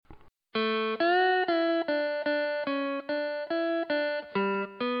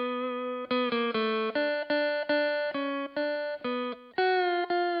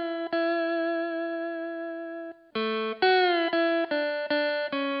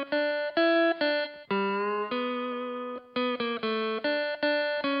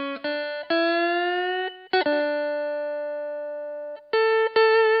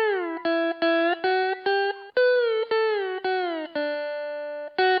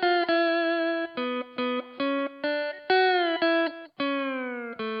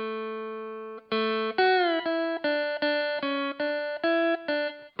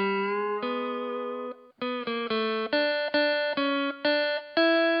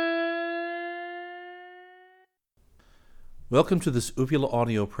Welcome to this Uvula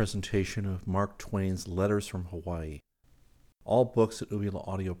audio presentation of Mark Twain's Letters from Hawaii. All books that Uvula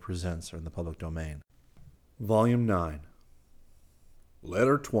Audio presents are in the public domain. Volume 9.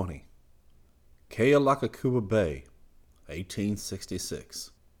 Letter 20. Kealakekua Bay,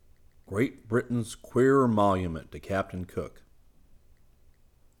 1866. Great Britain's Queer Emolument to Captain Cook.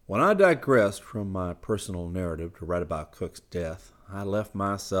 When I digressed from my personal narrative to write about Cook's death, I left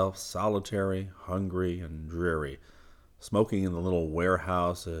myself solitary, hungry, and dreary, smoking in the little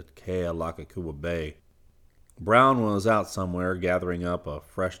warehouse at Kealakekua Bay. Brown was out somewhere gathering up a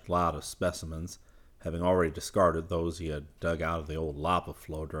fresh lot of specimens, having already discarded those he had dug out of the old lava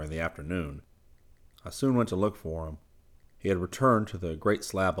flow during the afternoon. I soon went to look for him. He had returned to the great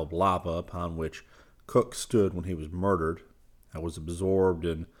slab of lava upon which Cook stood when he was murdered. I was absorbed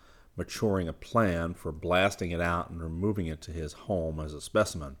in maturing a plan for blasting it out and removing it to his home as a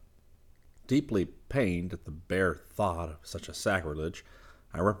specimen. Deeply pained at the bare thought of such a sacrilege,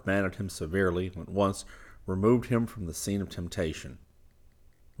 I reprimanded him severely and at once removed him from the scene of temptation.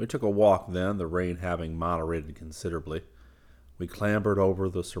 We took a walk then, the rain having moderated considerably. We clambered over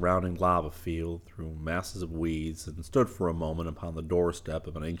the surrounding lava field through masses of weeds and stood for a moment upon the doorstep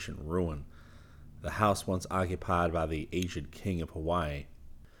of an ancient ruin, the house once occupied by the aged king of Hawaii.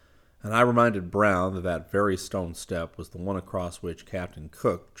 And I reminded Brown that that very stone step was the one across which Captain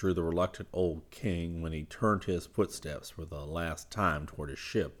Cook drew the reluctant old king when he turned his footsteps for the last time toward his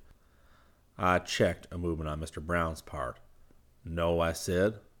ship. I checked a movement on Mr. Brown's part. "No," I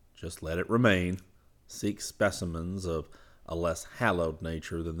said, "just let it remain. Seek specimens of a less hallowed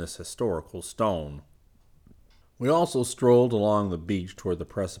nature than this historical stone." We also strolled along the beach toward the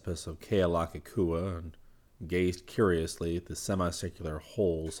precipice of Kealakekua and gazed curiously at the semicircular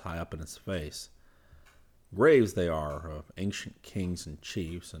holes high up in its face. Graves they are, of ancient kings and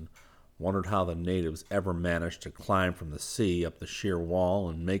chiefs, and wondered how the natives ever managed to climb from the sea up the sheer wall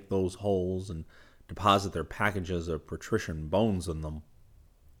and make those holes and deposit their packages of patrician bones in them.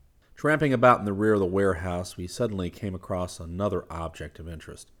 Tramping about in the rear of the warehouse, we suddenly came across another object of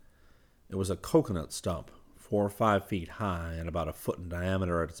interest. It was a coconut stump, 4 or 5 feet high and about a foot in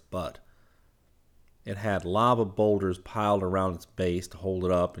diameter at its butt. It had lava boulders piled around its base to hold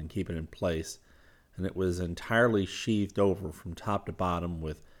it up and keep it in place, and it was entirely sheathed over from top to bottom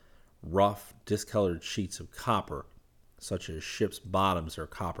with rough, discolored sheets of copper, such as ships' bottoms are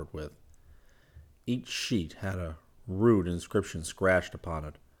coppered with. Each sheet had a rude inscription scratched upon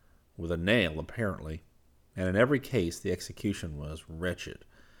it, with a nail apparently, and in every case the execution was wretched.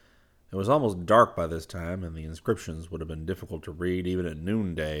 It was almost dark by this time, and the inscriptions would have been difficult to read even at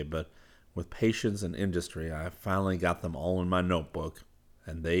noonday, but with patience and industry, I finally got them all in my notebook,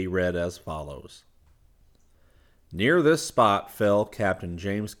 and they read as follows. Near this spot fell Captain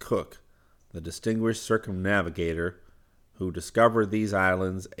James Cook, the distinguished circumnavigator who discovered these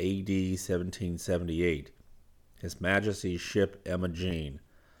islands A.D. 1778, His Majesty's ship Emma Jean,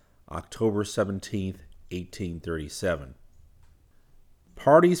 October 17, 1837.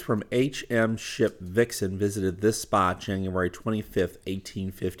 Parties from H.M. ship Vixen visited this spot January 25,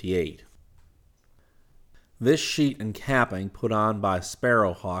 1858. This sheet and capping put on by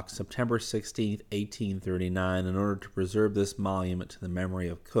Sparrowhawk September 16, 1839, in order to preserve this monument to the memory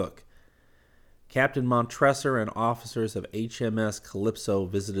of Cook. Captain Montresor and officers of HMS Calypso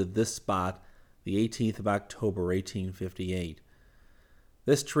visited this spot the 18th of October, 1858.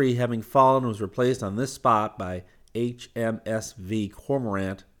 This tree having fallen was replaced on this spot by HMS.V.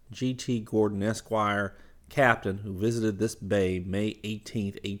 Cormorant, G.T. Gordon, Esquire, Captain, who visited this bay May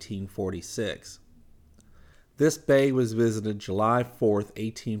 18, 1846. This bay was visited July 4,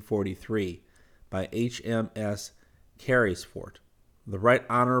 1843, by HMS Carysfort, the Right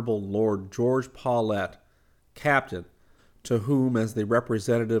Honorable Lord George Paulet, Captain, to whom, as the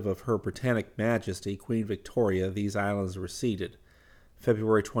representative of Her Britannic Majesty, Queen Victoria, these islands were ceded,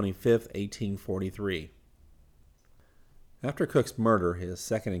 February 25, 1843. After Cook's murder, his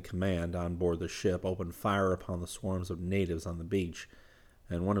second-in-command on board the ship opened fire upon the swarms of natives on the beach,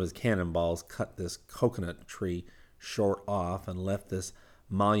 and one of his cannonballs cut this coconut tree short off and left this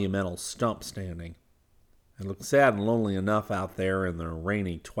monumental stump standing. It looked sad and lonely enough out there in the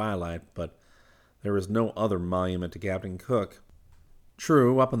rainy twilight, but there was no other monument to Captain Cook.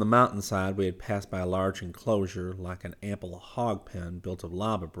 True, up on the mountainside we had passed by a large enclosure like an ample hog pen built of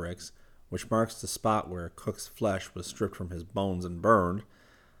lava bricks, which marks the spot where Cook's flesh was stripped from his bones and burned,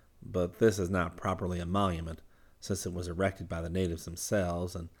 but this is not properly a monument, since it was erected by the natives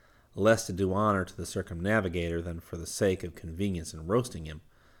themselves, and less to do honor to the circumnavigator than for the sake of convenience in roasting him.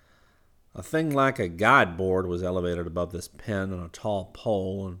 A thing like a guide-board was elevated above this pen on a tall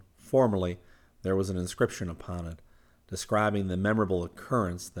pole, and formerly there was an inscription upon it, describing the memorable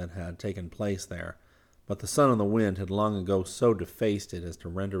occurrence that had taken place there, but the sun and the wind had long ago so defaced it as to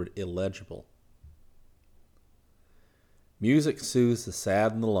render it illegible. Music soothes the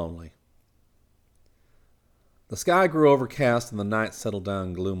sad and the lonely. The sky grew overcast and the night settled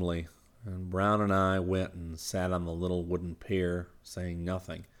down gloomily, and Brown and I went and sat on the little wooden pier, saying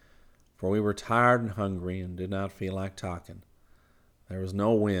nothing, for we were tired and hungry and did not feel like talking. There was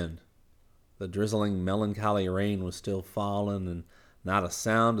no wind. The drizzling, melancholy rain was still falling, and not a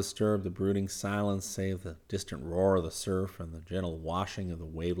sound disturbed the brooding silence save the distant roar of the surf and the gentle washing of the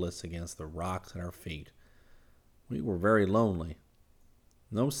wavelets against the rocks at our feet. We were very lonely.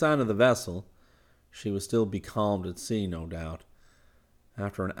 No sign of the vessel. She was still becalmed at sea, no doubt.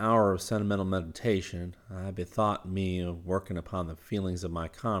 After an hour of sentimental meditation, I bethought me of working upon the feelings of my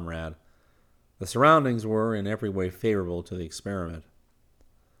comrade. The surroundings were in every way favorable to the experiment.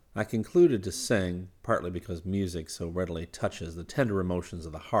 I concluded to sing, partly because music so readily touches the tender emotions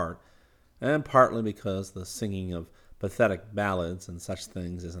of the heart, and partly because the singing of pathetic ballads and such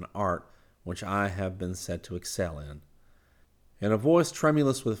things is an art which I have been said to excel in. In a voice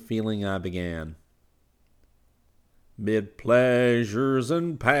tremulous with feeling, I began, "Mid pleasures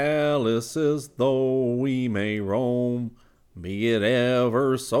and palaces though we may roam, be it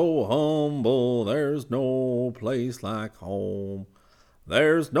ever so humble, there's no place like home.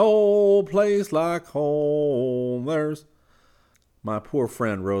 There's no place like home, there's..." My poor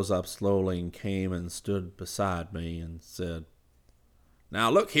friend rose up slowly and came and stood beside me and said, "Now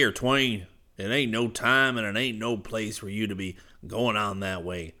look here, Twain, it ain't no time and it ain't no place for you to be going on that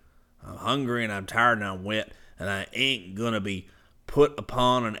way. I'm hungry and I'm tired and I'm wet, and I ain't gonna be put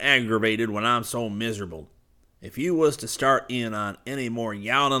upon and aggravated when I'm so miserable. If you was to start in on any more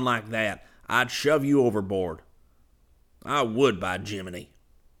yowling like that, I'd shove you overboard. I would, by Jiminy."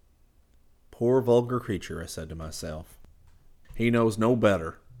 Poor vulgar creature, I said to myself. He knows no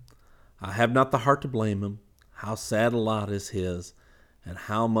better. I have not the heart to blame him. How sad a lot is his, and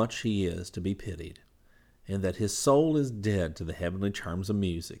how much he is to be pitied, in that his soul is dead to the heavenly charms of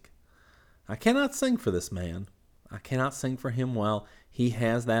music. I cannot sing for this man. I cannot sing for him while he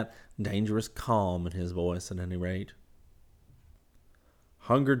has that dangerous calm in his voice, at any rate.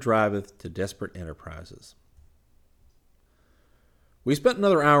 Hunger driveth to desperate enterprises. We spent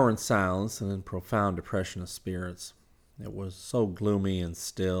another hour in silence and in profound depression of spirits. It was so gloomy and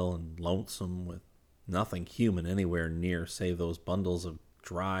still and lonesome, with nothing human anywhere near save those bundles of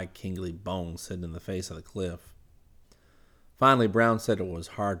dry, kingly bones sitting in the face of the cliff. Finally, Brown said it was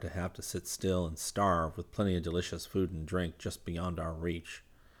hard to have to sit still and starve with plenty of delicious food and drink just beyond our reach.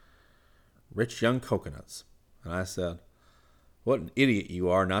 Rich young coconuts. And I said, "What an idiot you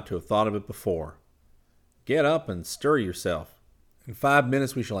are not to have thought of it before. Get up and stir yourself. In 5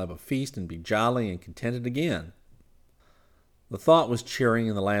 minutes we shall have a feast and be jolly and contented again." The thought was cheering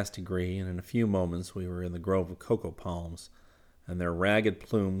in the last degree, and in a few moments we were in the grove of cocoa palms, and their ragged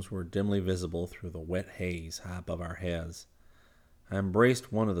plumes were dimly visible through the wet haze high above our heads. I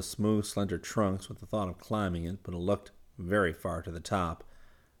embraced one of the smooth, slender trunks with the thought of climbing it, but it looked very far to the top,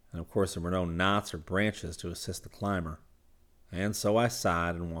 and of course there were no knots or branches to assist the climber. And so I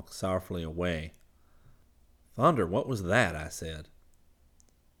sighed and walked sorrowfully away. "Thunder, what was that?" I said.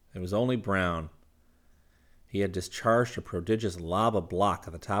 It was only Brown. He had discharged a prodigious lava block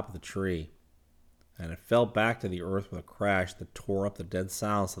at the top of the tree, and it fell back to the earth with a crash that tore up the dead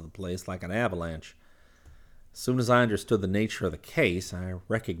silence of the place like an avalanche. As soon as I understood the nature of the case, I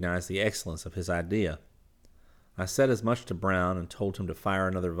recognized the excellence of his idea. I said as much to Brown and told him to fire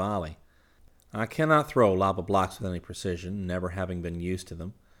another volley. I cannot throw lava blocks with any precision, never having been used to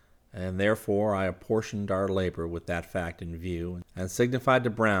them, and therefore I apportioned our labor with that fact in view, and signified to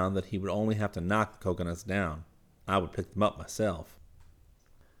Brown that he would only have to knock the coconuts down. I would pick them up myself.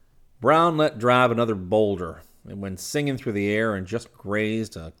 Brown let drive another boulder. It went singing through the air and just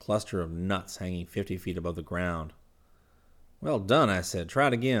grazed a cluster of nuts hanging 50 feet above the ground. "Well done," I said. "Try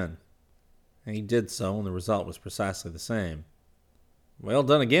it again." And he did so, and the result was precisely the same. "Well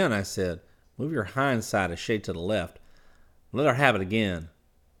done again," I said. "Move your hind side a shade to the left. Let her have it again."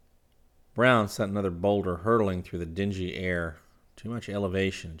 Brown sent another boulder hurtling through the dingy air. Too much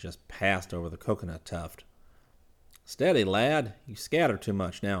elevation, just passed over the coconut tuft. "Steady, lad. You scatter too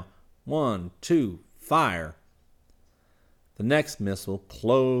much. Now, 1, 2, fire." The next missile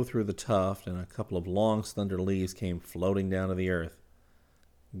clove through the tuft, and a couple of long, slender leaves came floating down to the earth.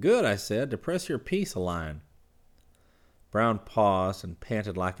 "Good," I said. "Depress your piece a line." Brown paused and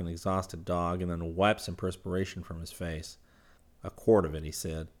panted like an exhausted dog, and then wiped some perspiration from his face. "A quart of it," he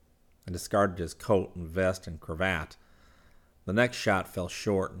said, and discarded his coat and vest and cravat. The next shot fell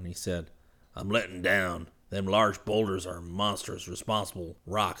short, and he said, "I'm letting down. Them large boulders are monstrous responsible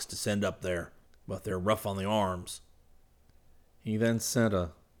rocks to send up there, but they're rough on the arms. He then sent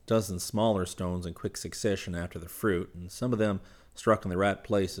a dozen smaller stones in quick succession after the fruit, and some of them struck in the right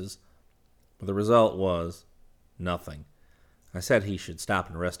places, but the result was nothing. I said he should stop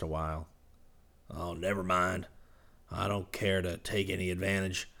and rest a while. Oh, never mind. I don't care to take any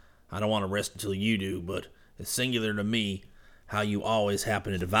advantage. I don't want to rest until you do, but it's singular to me how you always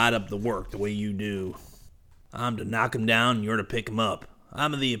happen to divide up the work the way you do. I'm to knock 'em down and you're to pick 'em up.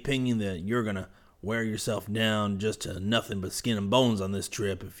 I'm of the opinion that you're going to wear yourself down just to nothing but skin and bones on this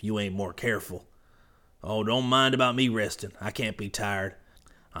trip if you ain't more careful. Oh, don't mind about me resting. I can't be tired.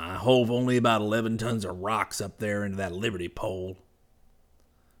 I hove only about 11 tons of rocks up there into that Liberty pole.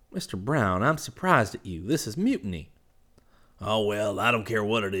 Mr. Brown, I'm surprised at you. This is mutiny. Oh, well, I don't care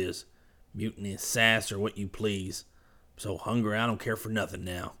what it is. Mutiny, sass, or what you please. I'm so hungry I don't care for nothing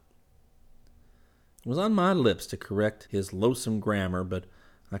now. It was on my lips to correct his loathsome grammar, but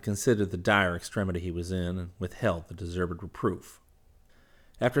I considered the dire extremity he was in, and withheld the deserved reproof.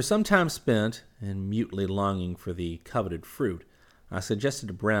 After some time spent in mutely longing for the coveted fruit, I suggested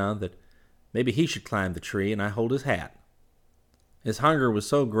to Brown that maybe he should climb the tree and I hold his hat. His hunger was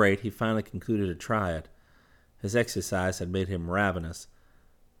so great he finally concluded to try it. His exercise had made him ravenous,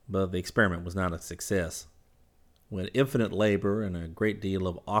 but the experiment was not a success. With infinite labor and a great deal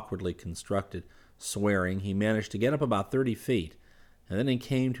of awkwardly constructed swearing, he managed to get up about 30 feet, and then he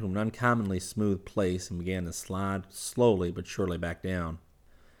came to an uncommonly smooth place and began to slide slowly but surely back down.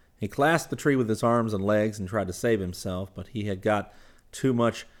 He clasped the tree with his arms and legs and tried to save himself, but he had got too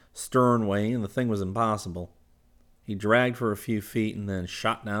much sternway and the thing was impossible. He dragged for a few feet and then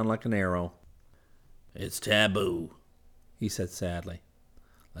shot down like an arrow. It's taboo, he said sadly.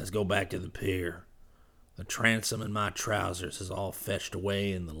 Let's go back to the pier. The transom in my trousers is all fetched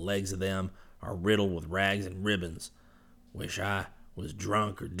away and the legs of them are riddled with rags and ribbons. Wish I was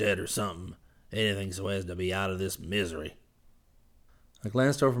drunk or dead or something. Anything so as to be out of this misery. I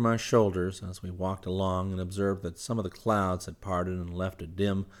glanced over my shoulders as we walked along and observed that some of the clouds had parted and left a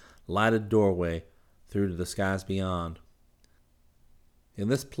dim, lighted doorway through to the skies beyond. In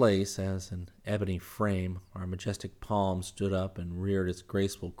this place, as an ebony frame, our majestic palm stood up and reared its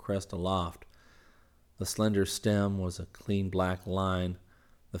graceful crest aloft. The slender stem was a clean black line,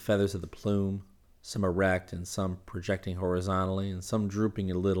 the feathers of the plume, some erect and some projecting horizontally, and some drooping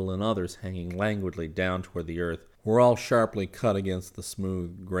a little and others hanging languidly down toward the earth, were all sharply cut against the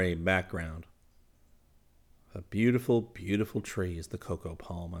smooth gray background. A beautiful, beautiful tree is the cocoa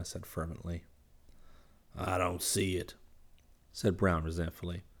palm, I said fervently. I don't see it, said Brown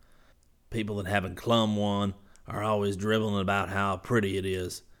resentfully. People that haven't clumb one are always dribbling about how pretty it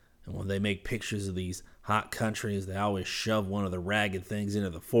is, and when they make pictures of these hot countries, they always shove one of the ragged things into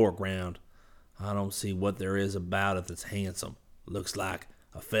the foreground. I don't see what there is about it that's handsome. Looks like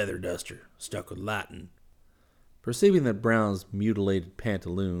a feather duster stuck with lightning. Perceiving that Brown's mutilated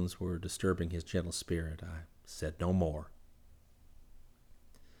pantaloons were disturbing his gentle spirit, I said no more.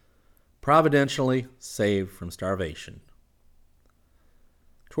 Providentially saved from starvation.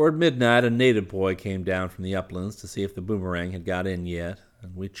 Toward midnight, a native boy came down from the uplands to see if the Boomerang had got in yet,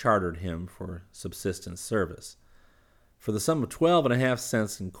 and we chartered him for subsistence service. For the sum of 12.5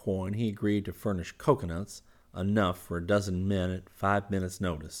 cents in coin, he agreed to furnish coconuts, enough for a dozen men at 5 minutes'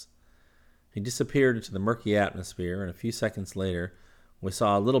 notice. He disappeared into the murky atmosphere, and a few seconds later we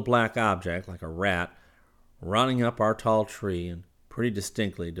saw a little black object, like a rat, running up our tall tree and pretty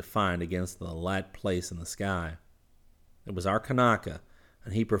distinctly defined against the light place in the sky. It was our Kanaka,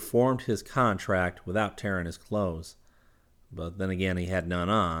 and he performed his contract without tearing his clothes. But then again he had none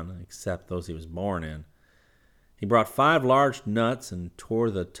on, except those he was born in. He brought 5 large nuts and tore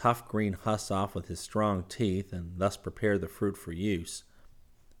the tough green husks off with his strong teeth, and thus prepared the fruit for use.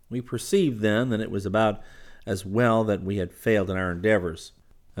 We perceived then that it was about as well that we had failed in our endeavors,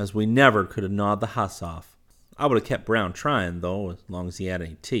 as we never could have gnawed the husks off. I would have kept Brown trying, though, as long as he had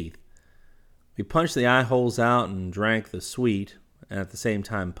any teeth. We punched the eye holes out and drank the sweet, and at the same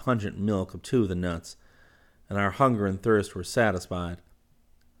time pungent milk of 2 of the nuts, and our hunger and thirst were satisfied.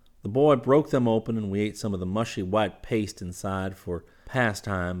 The boy broke them open, and we ate some of the mushy white paste inside for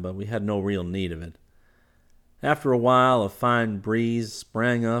pastime, but we had no real need of it. After a while, a fine breeze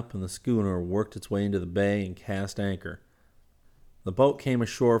sprang up, and the schooner worked its way into the bay and cast anchor. The boat came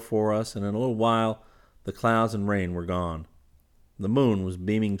ashore for us, and in a little while the clouds and rain were gone. The moon was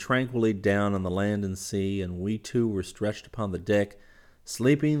beaming tranquilly down on the land and sea, and we two were stretched upon the deck,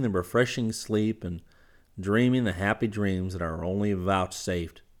 sleeping the refreshing sleep and dreaming the happy dreams that are only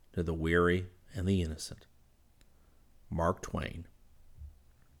vouchsafed to the weary and the innocent. Mark Twain.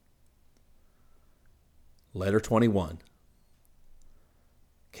 Letter 21.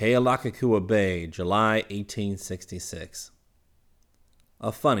 Kealakekua Bay, July 1866.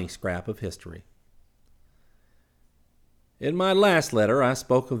 A funny scrap of history. In my last letter, I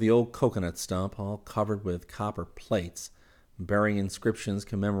spoke of the old coconut stump, all covered with copper plates, bearing inscriptions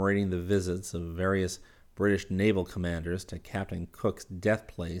commemorating the visits of various British naval commanders to Captain Cook's death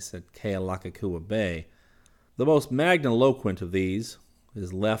place at Kealakekua Bay. The most magniloquent of these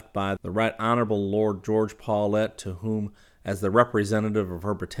is left by the Right Honorable Lord George Paulet, to whom, as the representative of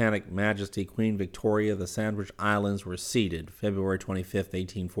Her Britannic Majesty Queen Victoria, the Sandwich Islands were ceded, February 25,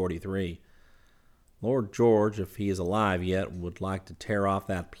 1843. Lord George, if he is alive yet, would like to tear off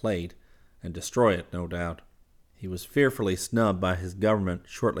that plate and destroy it, no doubt. He was fearfully snubbed by his government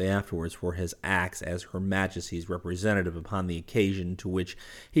shortly afterwards for his acts as Her Majesty's representative upon the occasion to which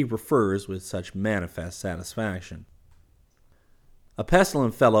he refers with such manifest satisfaction. A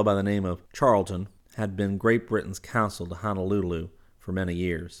pestilent fellow by the name of Charlton had been Great Britain's consul to Honolulu for many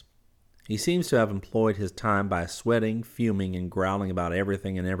years. He seems to have employed his time by sweating, fuming, and growling about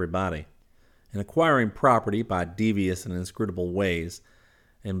everything and everybody, in acquiring property by devious and inscrutable ways,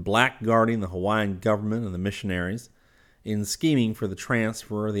 in blackguarding the Hawaiian government and the missionaries, in scheming for the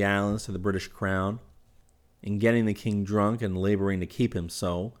transfer of the islands to the British Crown, in getting the king drunk and laboring to keep him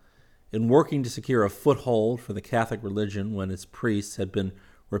so, in working to secure a foothold for the Catholic religion when its priests had been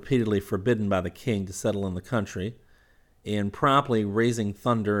repeatedly forbidden by the king to settle in the country, in promptly raising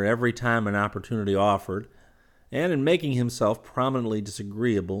thunder every time an opportunity offered, and in making himself prominently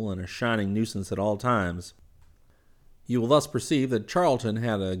disagreeable and a shining nuisance at all times. You will thus perceive that Charlton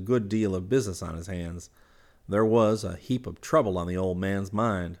had a good deal of business on his hands. There was a heap of trouble on the old man's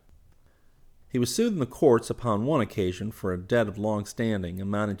mind. He was sued in the courts upon one occasion for a debt of long standing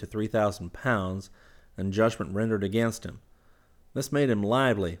amounting to £3,000, and judgment rendered against him. This made him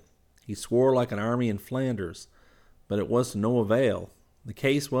lively. He swore like an army in Flanders, but it was to no avail. The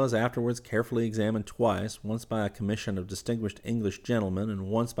case was afterwards carefully examined twice, once by a commission of distinguished English gentlemen and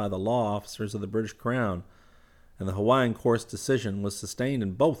once by the law officers of the British Crown, and the Hawaiian court's decision was sustained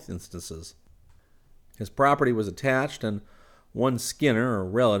in both instances. His property was attached, and one Skinner, a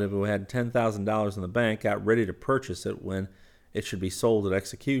relative who had $10,000 in the bank, got ready to purchase it when it should be sold at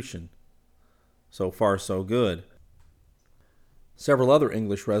execution. So far, so good. Several other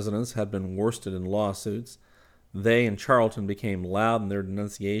English residents had been worsted in lawsuits. They and Charlton became loud in their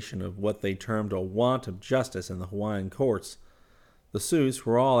denunciation of what they termed a want of justice in the Hawaiian courts. The suits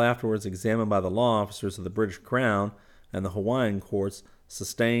were all afterwards examined by the law officers of the British Crown, and the Hawaiian courts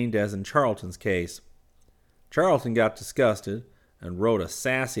sustained as in Charlton's case. Charlton got disgusted and wrote a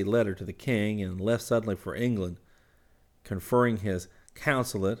sassy letter to the king and left suddenly for England, conferring his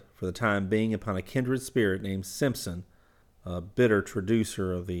consulate for the time being upon a kindred spirit named Simpson, a bitter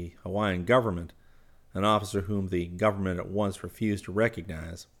traducer of the Hawaiian government, an officer whom the government at once refused to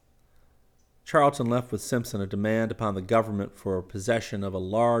recognize. Charlton left with Simpson a demand upon the government for possession of a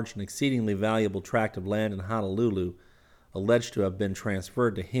large and exceedingly valuable tract of land in Honolulu, alleged to have been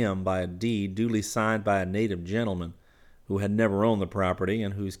transferred to him by a deed duly signed by a native gentleman who had never owned the property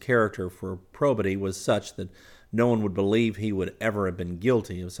and whose character for probity was such that no one would believe he would ever have been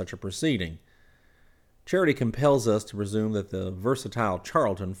guilty of such a proceeding. Charity compels us to presume that the versatile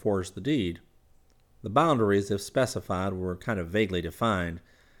Charlton forged the deed. The boundaries, if specified, were kind of vaguely defined.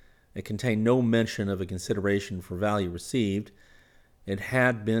 It contained no mention of a consideration for value received. It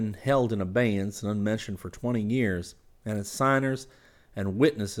had been held in abeyance and unmentioned for 20 years, and its signers and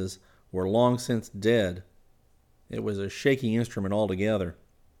witnesses were long since dead. It was a shaky instrument altogether.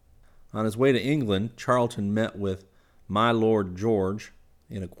 On his way to England, Charlton met with my Lord George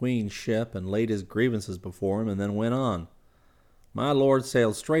in a Queen's ship and laid his grievances before him, and then went on. My lord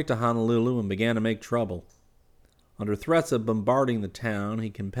sailed straight to Honolulu and began to make trouble. Under threats of bombarding the town, he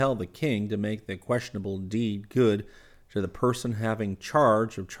compelled the king to make the questionable deed good to the person having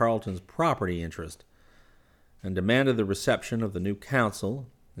charge of Charlton's property interest, and demanded the reception of the new council,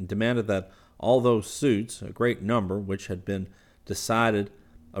 and demanded that all those suits, a great number, which had been decided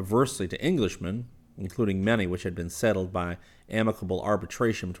adversely to Englishmen, including many which had been settled by amicable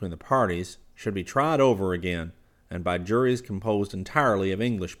arbitration between the parties, should be tried over again, and by juries composed entirely of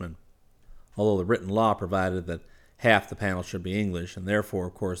Englishmen, although the written law provided that half the panel should be English, and therefore,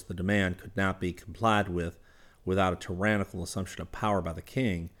 of course, the demand could not be complied with without a tyrannical assumption of power by the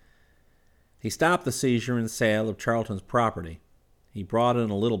king. He stopped the seizure and sale of Charlton's property. He brought in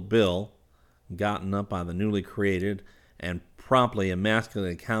a little bill, gotten up by the newly created and promptly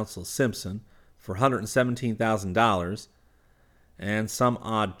emasculated Consul Simpson, for $117,000, and some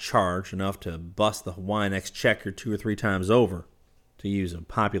odd charge enough to bust the Hawaiian exchequer 2 or 3 times over, to use a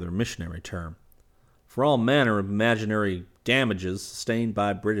popular missionary term. for all manner of imaginary damages sustained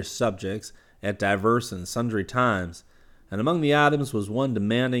by British subjects at divers and sundry times, and among the items was one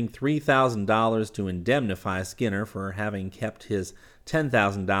demanding $3,000 to indemnify Skinner for having kept his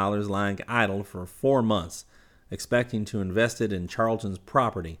 $10,000 lying idle for 4 months, expecting to invest it in Charlton's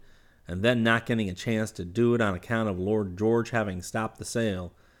property, and then not getting a chance to do it on account of Lord George having stopped the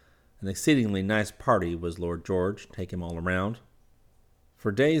sale. An exceedingly nice party was Lord George, take him all around.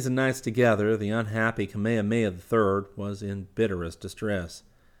 For days and nights together, the unhappy Kamehameha III was in bitterest distress.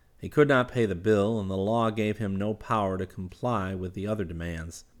 He could not pay the bill, and the law gave him no power to comply with the other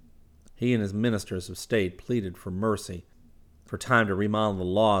demands. He and his ministers of state pleaded for mercy, for time to remodel the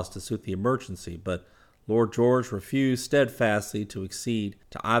laws to suit the emergency, but Lord George refused steadfastly to accede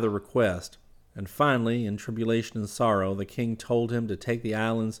to either request, and finally, in tribulation and sorrow, the king told him to take the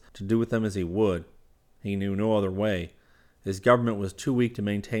islands to do with them as he would. He knew no other way. His government was too weak to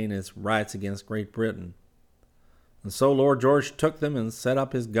maintain its rights against Great Britain. And so Lord George took them and set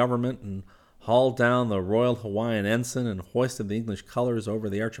up his government and hauled down the Royal Hawaiian ensign and hoisted the English colors over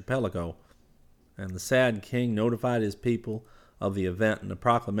the archipelago. And the sad king notified his people of the event in a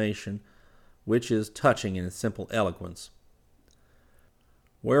proclamation which is touching in its simple eloquence.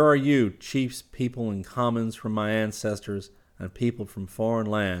 Where are you, chiefs, people, and commons from my ancestors, and people from foreign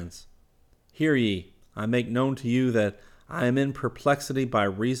lands? Hear ye, I make known to you that I am in perplexity by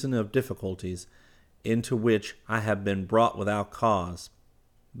reason of difficulties, into which I have been brought without cause.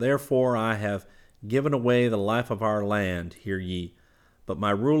 Therefore I have given away the life of our land, hear ye. But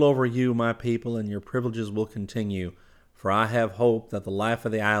my rule over you, my people, and your privileges will continue, for I have hope that the life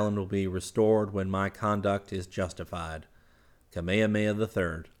of the island will be restored when my conduct is justified. Kamehameha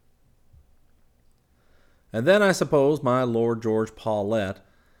III. And then I suppose my Lord George Paulet,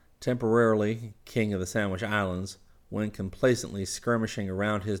 temporarily king of the Sandwich Islands, went complacently skirmishing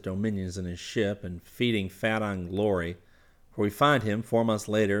around his dominions in his ship and feeding fat on glory, for we find him 4 months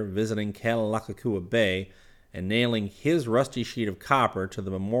later visiting Kalalakakua Bay and nailing his rusty sheet of copper to the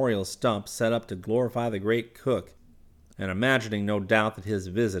memorial stump set up to glorify the great cook, and imagining no doubt that his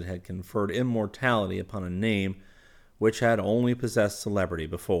visit had conferred immortality upon a name which had only possessed celebrity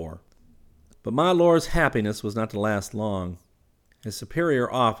before. But my lord's happiness was not to last long. His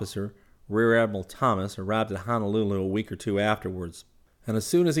superior officer, Rear Admiral Thomas, arrived at Honolulu a week or two afterwards, and as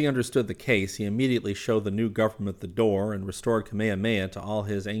soon as he understood the case, he immediately showed the new government the door and restored Kamehameha to all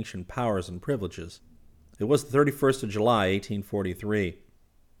his ancient powers and privileges. It was the 31st of July, 1843.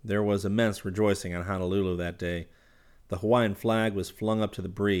 There was immense rejoicing on Honolulu that day. The Hawaiian flag was flung up to the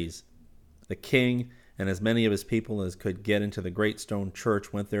breeze. The king and as many of his people as could get into the great stone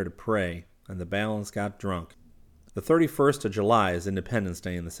church went there to pray, and the balance got drunk. The 31st of July is Independence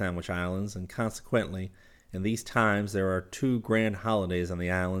Day in the Sandwich Islands, and consequently, in these times there are 2 grand holidays on the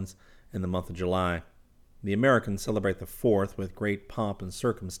islands in the month of July. The Americans celebrate the 4th with great pomp and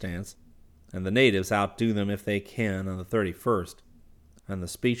circumstance, and the natives outdo them if they can on the 31st, and the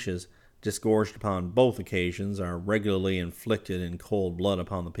speeches disgorged upon both occasions are regularly inflicted in cold blood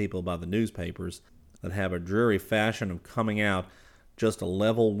upon the people by the newspapers that have a dreary fashion of coming out just a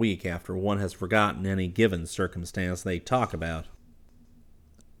level week after one has forgotten any given circumstance they talk about.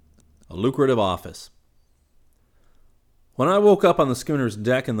 A lucrative office. When I woke up on the schooner's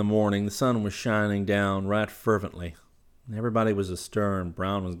deck in the morning, the sun was shining down right fervently. Everybody was astir and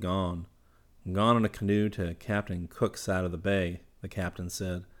Brown was gone. Gone in a canoe to Captain Cook's side of the bay, the captain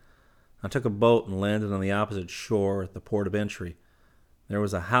said. I took a boat and landed on the opposite shore at the port of entry. There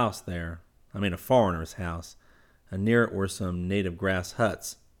was a house there, a foreigner's house, and near it were some native grass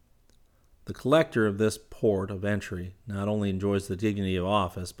huts. The collector of this port of entry not only enjoys the dignity of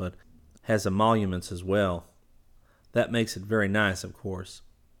office, but has emoluments as well. That makes it very nice, of course.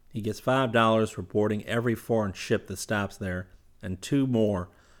 He gets $5 for boarding every foreign ship that stops there, and 2 more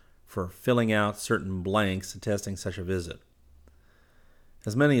for filling out certain blanks attesting such a visit.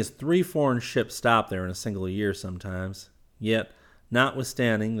 As many as 3 foreign ships stop there in a single year sometimes. Yet,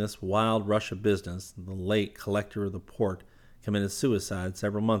 notwithstanding this wild rush of business, the late collector of the port committed suicide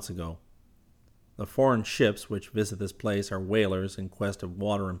several months ago. The foreign ships which visit this place are whalers in quest of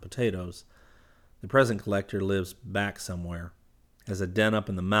water and potatoes. The present collector lives back somewhere, has a den up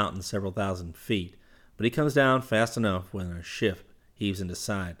in the mountains several thousand feet, but he comes down fast enough when a ship heaves into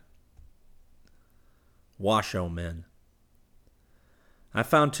sight. Washoe men. I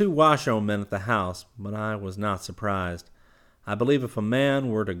found 2 Washoe men at the house, but I was not surprised. I believe if a man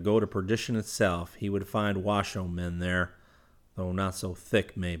were to go to perdition itself, he would find Washoe men there, though not so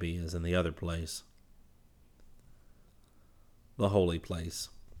thick, maybe, as in the other place. The holy place.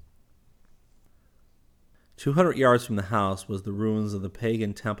 200 yards from the house was the ruins of the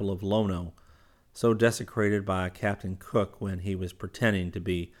pagan temple of Lono, so desecrated by Captain Cook when he was pretending to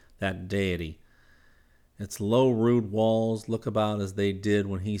be that deity. Its low, rude walls look about as they did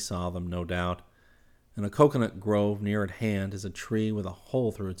when he saw them, no doubt. In a coconut grove near at hand is a tree with a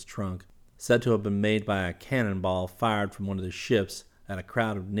hole through its trunk, said to have been made by a cannonball fired from one of the ships at a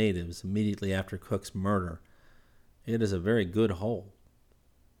crowd of natives immediately after Cook's murder. It is a very good hole.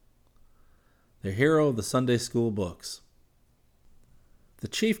 The hero of the Sunday school books. The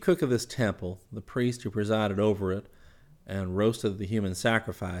chief cook of this temple, the priest who presided over it and roasted the human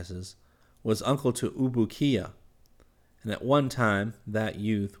sacrifices, was uncle to Ubukia, and at one time that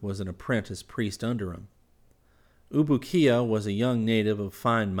youth was an apprentice priest under him. Ubukia was a young native of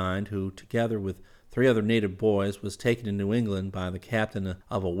fine mind who, together with 3 other native boys, was taken to New England by the captain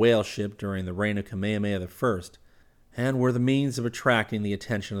of a whale ship during the reign of Kamehameha I, and were the means of attracting the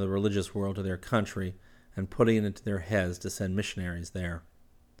attention of the religious world to their country and putting it into their heads to send missionaries there.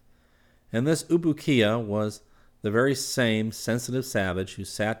 And this Ubukia was the very same sensitive savage who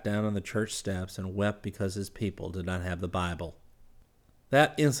sat down on the church steps and wept because his people did not have the Bible.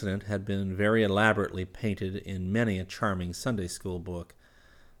 That incident had been very elaborately painted in many a charming Sunday school book.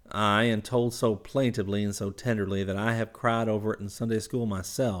 Aye, and told so plaintively and so tenderly that I have cried over it in Sunday school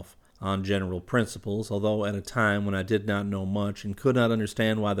myself, on general principles, although at a time when I did not know much and could not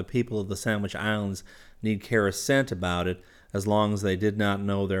understand why the people of the Sandwich Islands need care a cent about it as long as they did not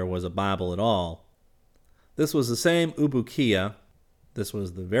know there was a Bible at all. This was the same Ubukia, this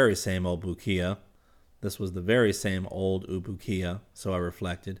was the very same old Bukia, this was the very same old Ubukia, so I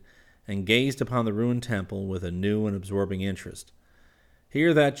reflected, and gazed upon the ruined temple with a new and absorbing interest.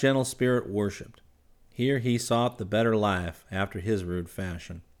 Here that gentle spirit worshipped. Here he sought the better life after his rude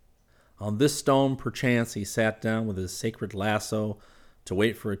fashion. On this stone, perchance, he sat down with his sacred lasso to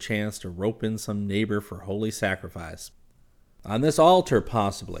wait for a chance to rope in some neighbor for holy sacrifice. On this altar,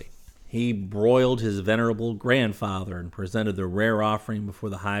 possibly, he broiled his venerable grandfather and presented the rare offering before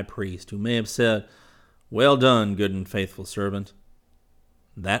the high priest, who may have said, "Well done, good and faithful servant."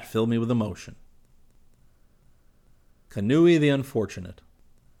 That filled me with emotion. Kanui the Unfortunate.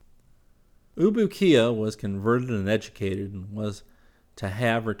 Ubukia was converted and educated and was to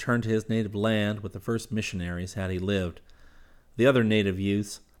have returned to his native land with the first missionaries had he lived. The other native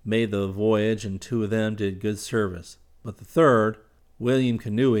youths made the voyage, and 2 of them did good service. But the third, William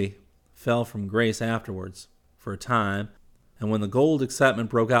Kanui, fell from grace afterwards, for a time, and when the gold excitement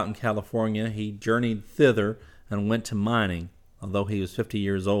broke out in California, he journeyed thither and went to mining, although he was 50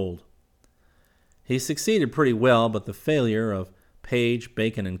 years old. He succeeded pretty well, but the failure of Page,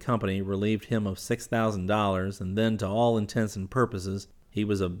 Bacon and Company relieved him of $6,000, and then, to all intents and purposes, he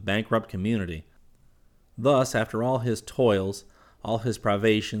was a bankrupt community. Thus, after all his toils, all his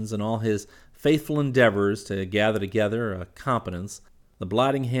privations, and all his faithful endeavors to gather together a competence, the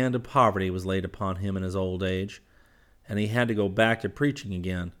blighting hand of poverty was laid upon him in his old age, and he had to go back to preaching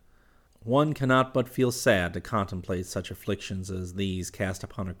again. One cannot but feel sad to contemplate such afflictions as these cast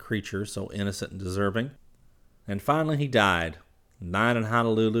upon a creature so innocent and deserving. And finally he died in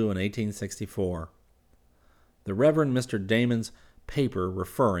Honolulu in 1864. The Reverend Mr. Damon's paper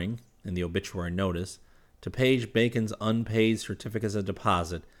referring, in the obituary notice, to Page Bacon's unpaid certificates of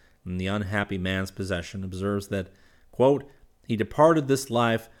deposit in the unhappy man's possession observes that, quote, "He departed this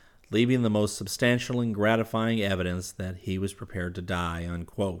life leaving the most substantial and gratifying evidence that he was prepared to die,"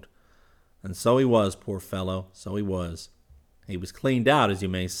 unquote. And so he was, poor fellow, so he was. He was cleaned out, as you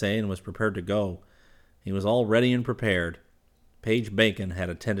may say, and was prepared to go. He was all ready and prepared. Page Bacon had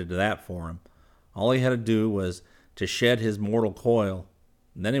attended to that for him. All he had to do was to shed his mortal coil,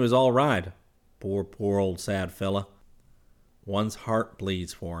 and then he was all right. Poor old sad fella. One's heart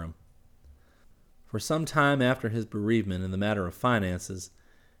bleeds for him. For some time after his bereavement in the matter of finances,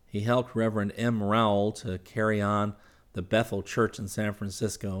 he helped Reverend M. Rowell to carry on the Bethel Church in San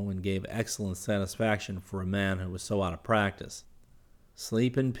Francisco and gave excellent satisfaction for a man who was so out of practice.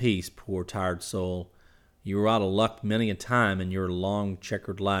 Sleep in peace, poor tired soul. You were out of luck many a time in your long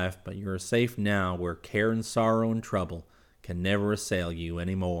checkered life, but you are safe now where care and sorrow and trouble can never assail you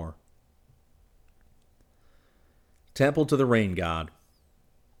any more. Temple to the Rain God.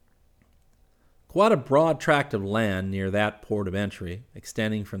 Quite a broad tract of land near that port of entry,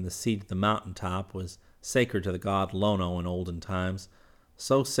 extending from the sea to the mountain top, was sacred to the god Lono in olden times,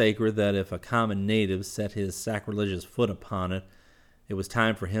 so sacred that if a common native set his sacrilegious foot upon it, it was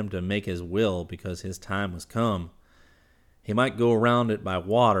time for him to make his will, because his time was come. He might go around it by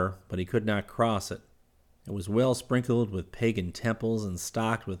water, but he could not cross it. It was well sprinkled with pagan temples and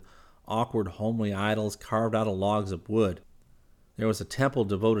stocked with awkward homely idols carved out of logs of wood. There was a temple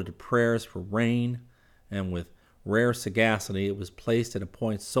devoted to prayers for rain, and with rare sagacity, it was placed at a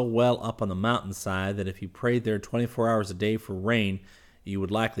point so well up on the mountainside that if you prayed there 24 hours a day for rain, you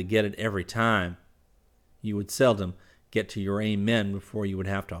would likely get it every time. You would seldom get to your amen before you would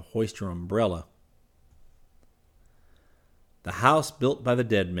have to hoist your umbrella. The house built by the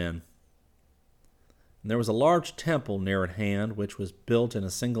dead men. And there was a large temple near at hand, which was built in a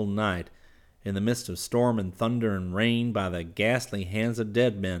single night, in the midst of storm and thunder and rain, by the ghastly hands of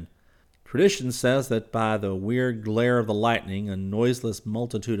dead men. Tradition says that by the weird glare of the lightning, a noiseless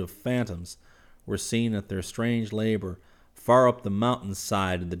multitude of phantoms were seen at their strange labor, far up the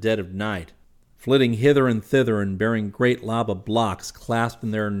mountain-side in the dead of night, flitting hither and thither and bearing great lava blocks clasped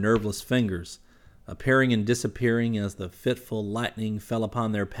in their nerveless fingers, appearing and disappearing as the fitful lightning fell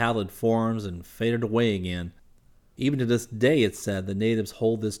upon their pallid forms and faded away again. Even to this day, it's said, the natives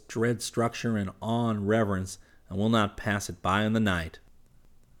hold this dread structure in awe and reverence and will not pass it by in the night.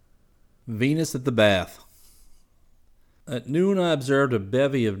 Venus at the Bath. At noon I observed a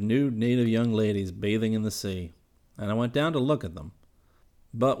bevy of nude native young ladies bathing in the sea, and I went down to look at them.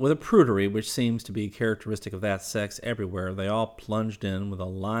 But with a prudery which seems to be characteristic of that sex everywhere, they all plunged in with a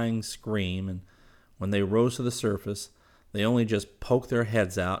lying scream, and when they rose to the surface, they only just poked their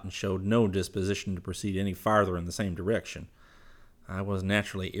heads out and showed no disposition to proceed any farther in the same direction. I was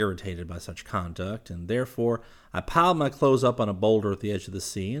naturally irritated by such conduct, and therefore I piled my clothes up on a boulder at the edge of the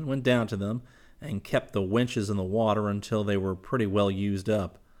sea and went down to them and kept the wenches in the water until they were pretty well used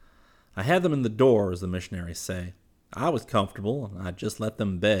up. I had them in the door, as the missionaries say. I was comfortable, and I just let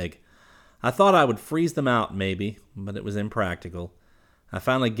them beg. I thought I would freeze them out, maybe, but it was impractical. I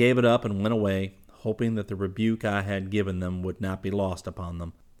finally gave it up and went away, hoping that the rebuke I had given them would not be lost upon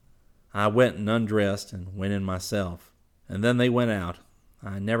them. I went and undressed and went in myself, and then they went out.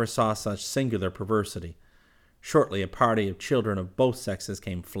 I never saw such singular perversity. Shortly, a party of children of both sexes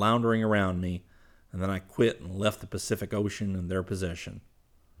came floundering around me, and then I quit and left the Pacific Ocean in their possession.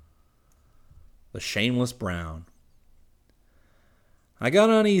 The shameless Brown. I got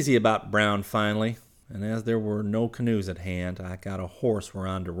uneasy about Brown finally, and as there were no canoes at hand, I got a horse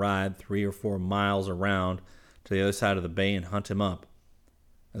whereon to ride 3 or 4 miles around to the other side of the bay and hunt him up.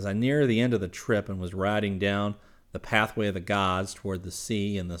 As I neared the end of the trip and was riding down the pathway of the gods toward the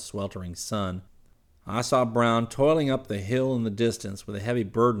sea and the sweltering sun, I saw Brown toiling up the hill in the distance with a heavy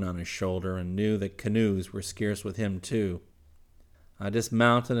burden on his shoulder and knew that canoes were scarce with him too. I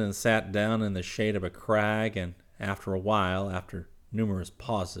dismounted and sat down in the shade of a crag, and after a while, after numerous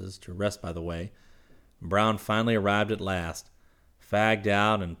pauses to rest by the way, Brown finally arrived at last, fagged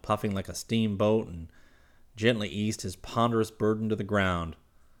out and puffing like a steamboat, and gently eased his ponderous burden to the ground.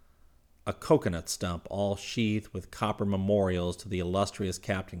 A coconut stump all sheathed with copper memorials to the illustrious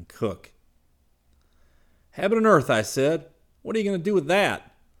Captain Cook. "Heaven and earth," I said. "What are you going to do with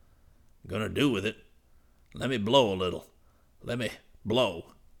that?" "Gonna do with it? Let me blow a little. Let me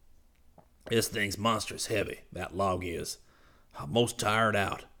blow. This thing's monstrous heavy, that log is. I'm most tired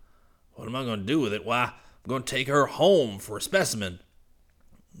out. What am I going to do with it? Why, I'm going to take her home for a specimen."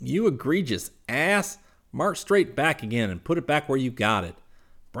 "You egregious ass! March straight back again and put it back where you got it.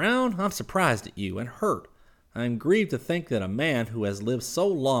 Brown, I'm surprised at you and hurt. I am grieved to think that a man who has lived so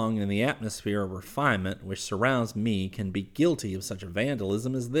long in the atmosphere of refinement which surrounds me can be guilty of such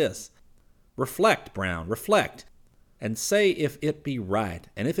vandalism as this. Reflect, Brown, reflect, and say if it be right,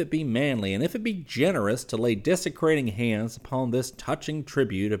 and if it be manly, and if it be generous to lay desecrating hands upon this touching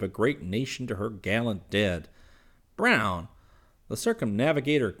tribute of a great nation to her gallant dead. Brown, the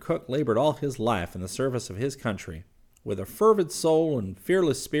circumnavigator Cook labored all his life in the service of his country. With a fervid soul and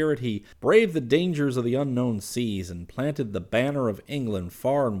fearless spirit, he braved the dangers of the unknown seas and planted the banner of England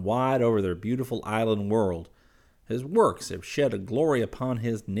far and wide over their beautiful island world. His works have shed a glory upon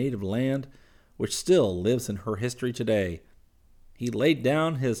his native land, which still lives in her history today. He laid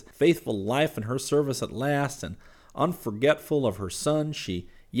down his faithful life in her service at last, and unforgetful of her son, she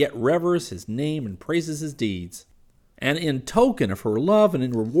yet reveres his name and praises his deeds. And in token of her love and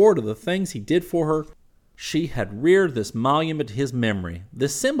in reward of the things he did for her, she had reared this monument to his memory,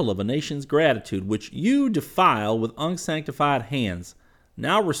 this symbol of a nation's gratitude, which you defile with unsanctified hands.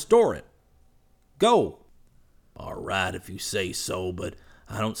 Now restore it. Go." "All right, if you say so, but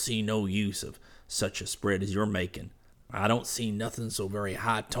I don't see no use of such a spread as you're making. I don't see nothing so very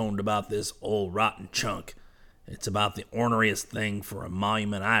high-toned about this old rotten chunk. It's about the orneriest thing for a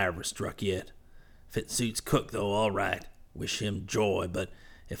monument I ever struck yet. If it suits Cook, though, all right. Wish him joy, but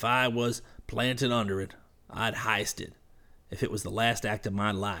if I was planted under it, I'd heist it, if it was the last act of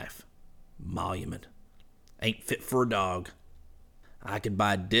my life. Monument. Ain't fit for a dog. I could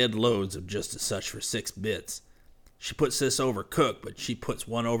buy dead loads of just as such for 6 bits. She puts this over Cook, but she puts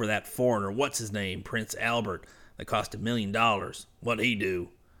one over that foreigner, what's his name, Prince Albert, that cost $1 million. What'd he do?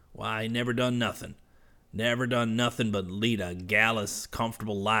 Why, he never done nothing. Never done nothing but lead a gallus,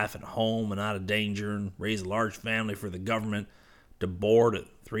 comfortable life at home and out of danger and raise a large family for the government to board at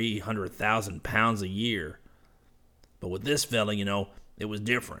 £300,000 a year. But with this fella, it was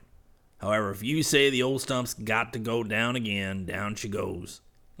different. However, if you say the old stump's got to go down again, down she goes.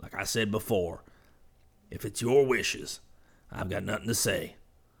 Like I said before, if it's your wishes, I've got nothing to say.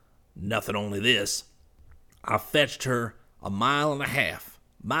 Nothing, only this. I fetched her a mile and a half,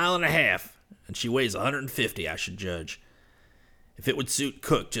 and she weighs 150, I should judge. If it would suit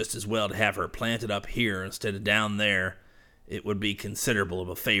Cook just as well to have her planted up here instead of down there, it would be considerable of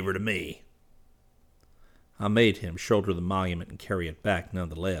a favor to me. I made him shoulder the monument and carry it back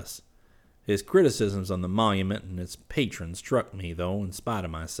nonetheless. His criticisms on the monument and its patron struck me, though, in spite of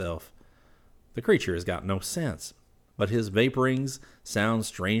myself. The creature has got no sense, but his vaporings sound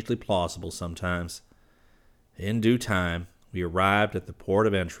strangely plausible sometimes. In due time, we arrived at the port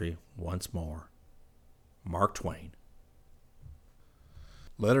of entry once more. Mark Twain.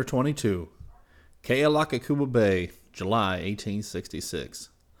 Letter 22. Kealakakuba Bay, July 1866.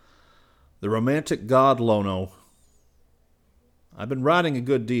 The romantic god Lono. I've been writing a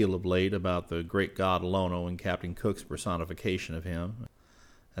good deal of late about the great god Lono and Captain Cook's personification of him.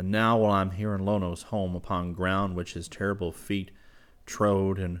 And now, while I'm here in Lono's home upon ground which his terrible feet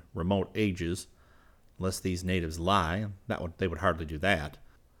trode in remote ages, lest these natives lie, they would hardly do that,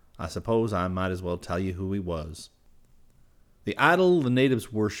 I suppose I might as well tell you who he was. The idol the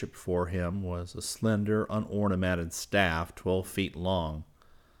natives worshipped for him was a slender, unornamented staff 12 feet long.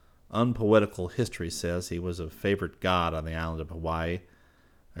 Unpoetical history says he was a favorite god on the island of Hawaii,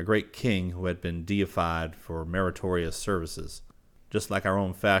 a great king who had been deified for meritorious services, just like our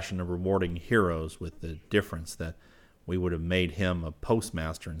own fashion of rewarding heroes, with the difference that we would have made him a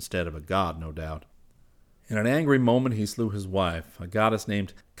postmaster instead of a god, no doubt. In an angry moment he slew his wife, a goddess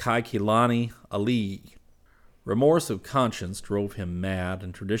named Kaikilani Alii. Remorse of conscience drove him mad,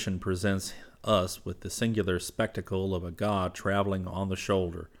 and tradition presents us with the singular spectacle of a god traveling on the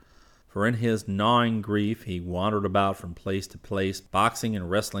shoulder. For in his gnawing grief he wandered about from place to place, boxing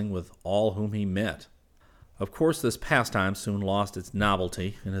and wrestling with all whom he met. Of course, this pastime soon lost its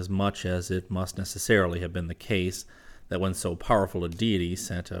novelty, inasmuch as it must necessarily have been the case that when so powerful a deity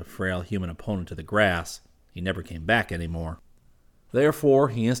sent a frail human opponent to the grass, he never came back any more. Therefore,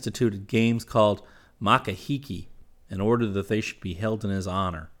 he instituted games called makahiki, in order that they should be held in his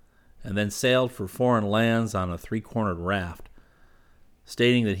honor, and then sailed for foreign lands on a three-cornered raft,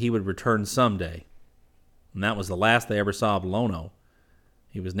 stating that he would return someday. And that was the last they ever saw of Lono.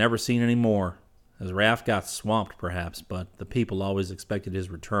 He was never seen any more. His raft got swamped, perhaps, but the people always expected his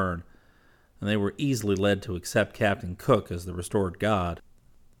return, and they were easily led to accept Captain Cook as the restored god.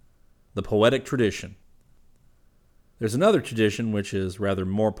 The poetic tradition. There's another tradition which is rather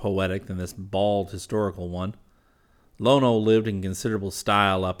more poetic than this bald historical one. Lono lived in considerable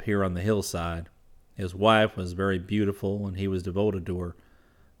style up here on the hillside. His wife was very beautiful, and he was devoted to her.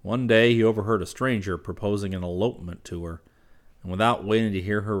 One day he overheard a stranger proposing an elopement to her, and without waiting to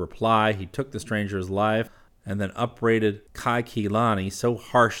hear her reply, he took the stranger's life and then upbraided Kaikilani so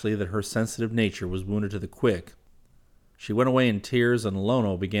harshly that her sensitive nature was wounded to the quick. She went away in tears, and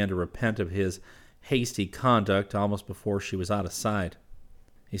Lono began to repent of his hasty conduct almost before she was out of sight.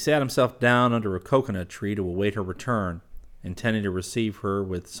 He sat himself down under a coconut tree to await her return, intending to receive her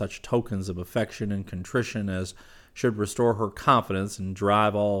with such tokens of affection and contrition as should restore her confidence and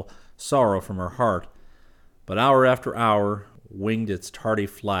drive all sorrow from her heart. But hour after hour winged its tardy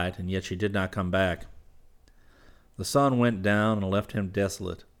flight, and yet she did not come back. The sun went down and left him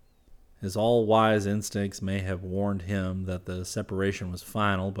desolate. His all-wise instincts may have warned him that the separation was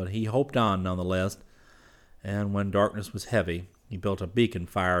final, but he hoped on nonetheless, and when darkness was heavy, he built a beacon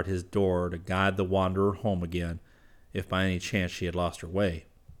fire at his door to guide the wanderer home again, if by any chance she had lost her way.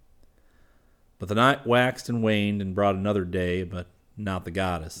 But the night waxed and waned and brought another day, but not the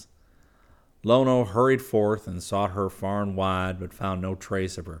goddess. Lono hurried forth and sought her far and wide, but found no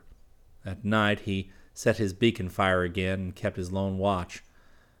trace of her. At night he set his beacon fire again and kept his lone watch,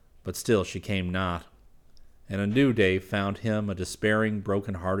 but still she came not. And a new day found him a despairing,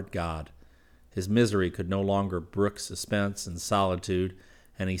 broken-hearted god. His misery could no longer brook suspense and solitude,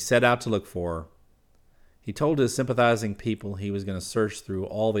 and he set out to look for her. He told his sympathizing people he was going to search through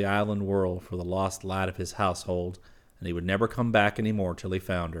all the island world for the lost lad of his household, and he would never come back any more till he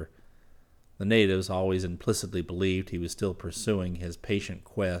found her. The natives always implicitly believed he was still pursuing his patient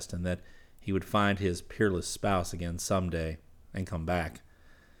quest, and that he would find his peerless spouse again some day, and come back.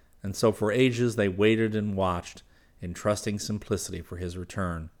 And so for ages they waited and watched, in trusting simplicity for his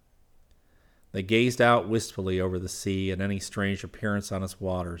return. They gazed out wistfully over the sea at any strange appearance on its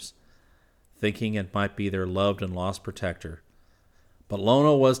waters, thinking it might be their loved and lost protector. But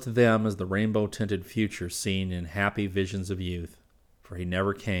Lono was to them as the rainbow-tinted future seen in happy visions of youth, for he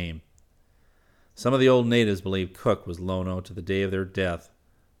never came. Some of the old natives believed Cook was Lono to the day of their death.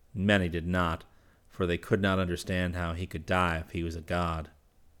 Many did not, for they could not understand how he could die if he was a god.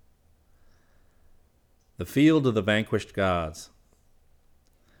 The Field of the Vanquished Gods.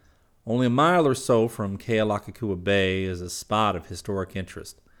 Only a mile or so from Kealakekua Bay is a spot of historic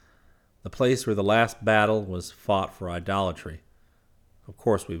interest, the place where the last battle was fought for idolatry. Of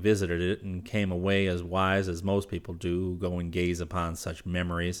course, we visited it and came away as wise as most people do who go and gaze upon such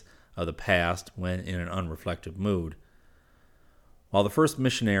memories of the past when in an unreflective mood. While the first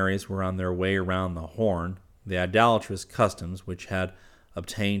missionaries were on their way around the Horn, the idolatrous customs which had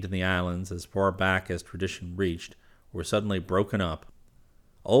obtained in the islands as far back as tradition reached were suddenly broken up.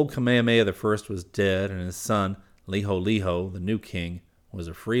 Old Kamehameha I was dead, and his son, Liholiho, the new king, was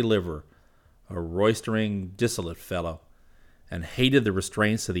a free liver, a roistering, dissolute fellow, and hated the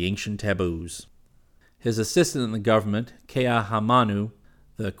restraints of the ancient taboos. His assistant in the government, Keahamanu,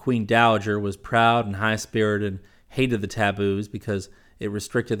 the Queen Dowager, was proud and high-spirited and hated the taboos because it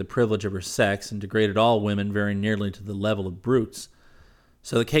restricted the privilege of her sex and degraded all women very nearly to the level of brutes.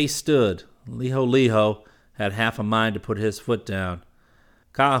 So the case stood. Liholiho had half a mind to put his foot down.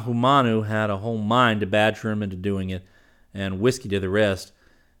 Kaahumanu had a whole mind to badger him into doing it, and whiskey to the rest.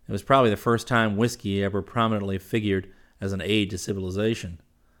 It was probably the first time whiskey ever prominently figured as an aid to civilization.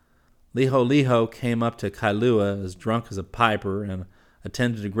 Liholiho came up to Kailua as drunk as a piper and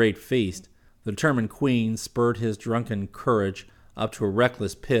attended a great feast. The determined queen spurred his drunken courage up to a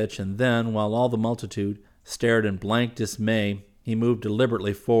reckless pitch, and then, while all the multitude stared in blank dismay, he moved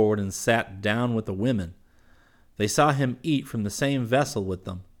deliberately forward and sat down with the women. They saw him eat from the same vessel with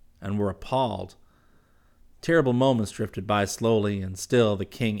them, and were appalled. Terrible moments drifted by slowly, and still the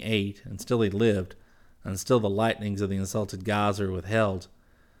king ate, and still he lived, and still the lightnings of the insulted gods were withheld.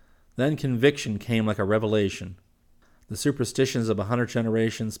 Then conviction came like a revelation. The superstitions of 100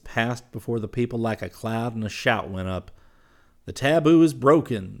 generations passed before the people like a cloud, and a shout went up. The taboo is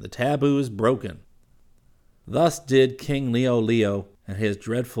broken! The taboo is broken! Thus did King Liholiho and his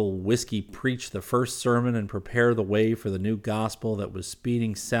dreadful whiskey preach the first sermon and prepare the way for the new gospel that was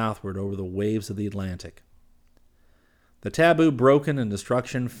speeding southward over the waves of the Atlantic. The taboo broken and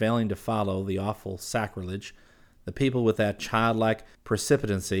destruction failing to follow the awful sacrilege, the people with that childlike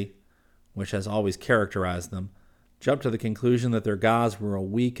precipitancy which has always characterized them, jumped to the conclusion that their gods were a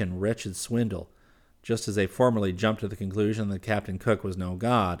weak and wretched swindle, just as they formerly jumped to the conclusion that Captain Cook was no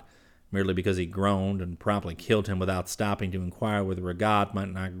god, merely because he groaned and promptly killed him without stopping to inquire whether a god might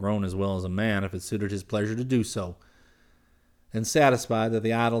not groan as well as a man if it suited his pleasure to do so. And satisfied that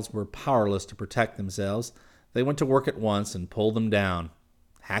the idols were powerless to protect themselves, they went to work at once and pulled them down,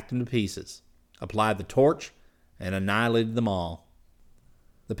 hacked them to pieces, applied the torch, and annihilated them all.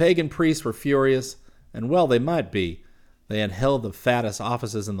 The pagan priests were furious, and well they might be. They had held the fattest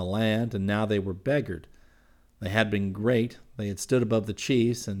offices in the land, and now they were beggared. They had been great, they had stood above the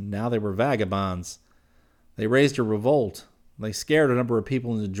chiefs, and now they were vagabonds. They raised a revolt. They scared a number of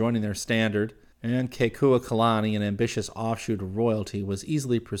people into joining their standard, and Kekuakalani, an ambitious offshoot of royalty, was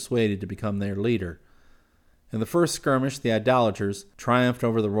easily persuaded to become their leader. In the first skirmish, the idolaters triumphed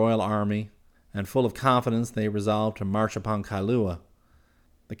over the royal army, and full of confidence they resolved to march upon Kailua.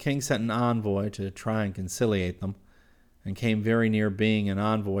 The king sent an envoy to try and conciliate them, and came very near being an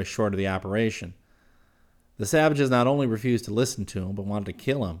envoy short of the operation. The savages not only refused to listen to him, but wanted to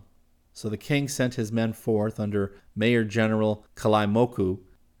kill him. So the king sent his men forth under Major General Kalaimoku,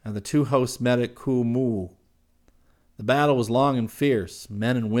 and the two hosts met at Kumu. The battle was long and fierce,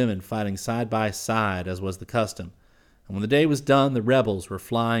 men and women fighting side by side, as was the custom. And when the day was done, the rebels were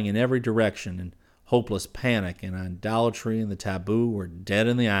flying in every direction in hopeless panic, and idolatry and the taboo were dead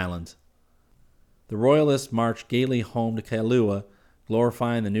in the island. The royalists marched gaily home to Kailua,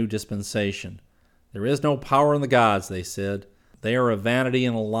 glorifying the new dispensation. There is no power in the gods, they said. They are a vanity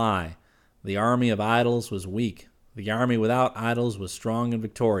and a lie. The army of idols was weak. The army without idols was strong and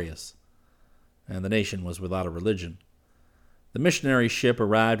victorious. And the nation was without a religion. The missionary ship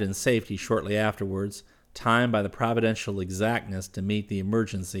arrived in safety shortly afterwards, timed by the providential exactness to meet the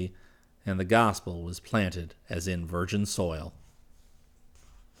emergency, and the gospel was planted as in virgin soil.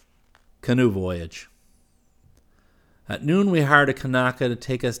 Canoe voyage. At noon we hired a Kanaka to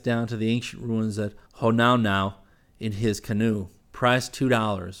take us down to the ancient ruins at Honaunau in his canoe. Price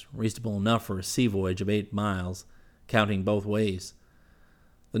 $2, reasonable enough for a sea voyage of 8 miles, counting both ways.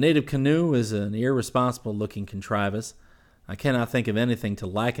 The native canoe is an irresponsible-looking contrivance. I cannot think of anything to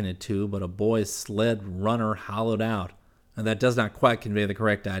liken it to but a boy's sled runner hollowed out, and that does not quite convey the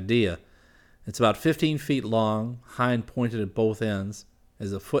correct idea. It's about 15 feet long, high and pointed at both ends,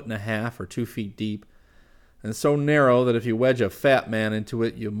 is a foot and a half or 2 feet deep, and so narrow that if you wedge a fat man into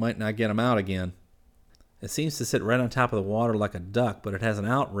it, you might not get him out again. It seems to sit right on top of the water like a duck, but it has an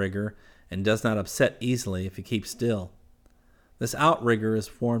outrigger and does not upset easily if you keep still. This outrigger is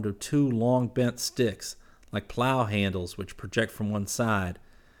formed of 2 long bent sticks, like plow handles which project from one side,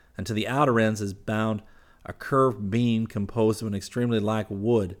 and to the outer ends is bound a curved beam composed of an extremely light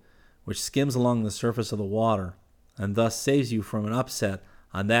wood, which skims along the surface of the water, and thus saves you from an upset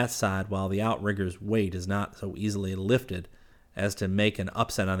on that side, while the outrigger's weight is not so easily lifted as to make an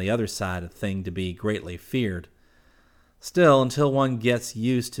upset on the other side a thing to be greatly feared. Still, until one gets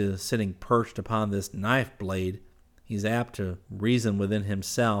used to sitting perched upon this knife blade, he's apt to reason within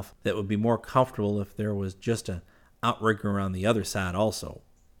himself that it would be more comfortable if there was just an outrigger on the other side also.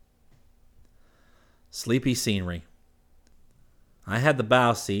 Sleepy scenery. I had the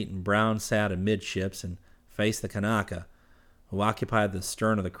bow seat, and Brown sat amidships and faced the Kanaka, who occupied the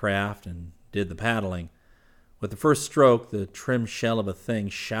stern of the craft and did the paddling. With the first stroke, the trim shell of a thing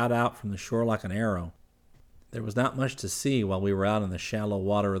shot out from the shore like an arrow. There was not much to see while we were out in the shallow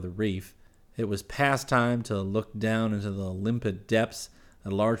water of the reef. It was past time to look down into the limpid depths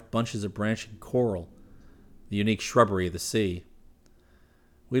at large bunches of branching coral, the unique shrubbery of the sea.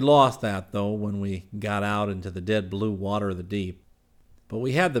 We lost that, though, when we got out into the dead blue water of the deep. But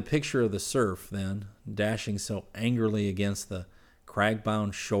we had the picture of the surf, then, dashing so angrily against the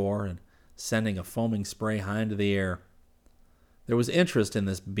crag-bound shore and sending a foaming spray high into the air. There was interest in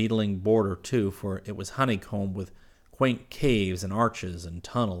this beetling border, too, for it was honeycombed with quaint caves and arches and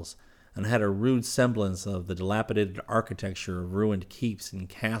tunnels, and had a rude semblance of the dilapidated architecture of ruined keeps and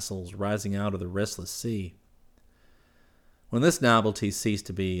castles rising out of the restless sea. When this novelty ceased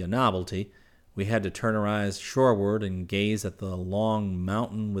to be a novelty, we had to turn our eyes shoreward and gaze at the long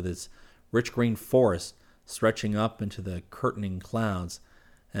mountain with its rich green forest stretching up into the curtaining clouds,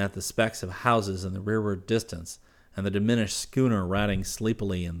 and at the specks of houses in the rearward distance, and the diminished schooner riding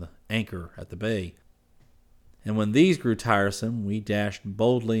sleepily in the anchor at the bay. And when these grew tiresome, we dashed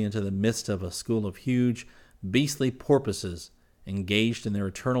boldly into the midst of a school of huge, beastly porpoises, engaged in their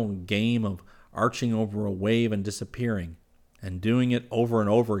eternal game of arching over a wave and disappearing, and doing it over and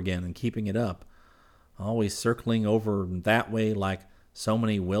over again and keeping it up, always circling over that way like so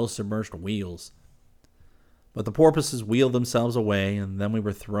many well-submerged wheels. But the porpoises wheeled themselves away, and then we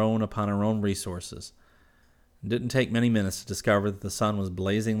were thrown upon our own resources. It didn't take many minutes to discover that the sun was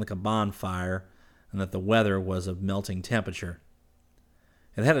blazing like a bonfire and that the weather was of melting temperature.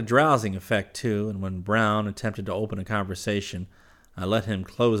 It had a drowsing effect, too, and when Brown attempted to open a conversation, I let him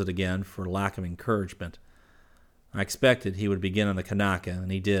close it again for lack of encouragement. I expected he would begin on the Kanaka,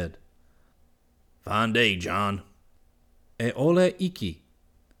 and he did. Fine day, John. E ole iki.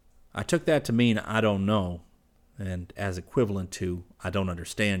 I took that to mean I don't know, and as equivalent to I don't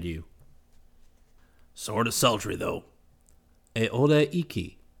understand you. Sort of sultry, though. E ole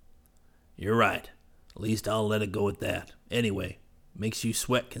iki. You're right. At least I'll let it go at that. Anyway, makes you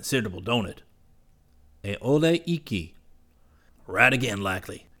sweat considerable, don't it? E ole iki. Right again,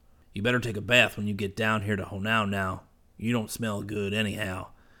 likely. You better take a bath when you get down here to Honau now. You don't smell good anyhow,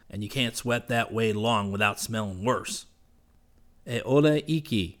 and you can't sweat that way long without smelling worse. E ole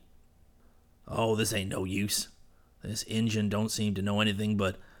iki. Oh, this ain't no use. This Injun don't seem to know anything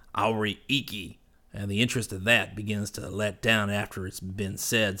but Auri Iki, and the interest of that begins to let down after it's been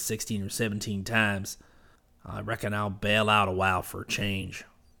said 16 or 17 times. I reckon I'll bail out a while for a change.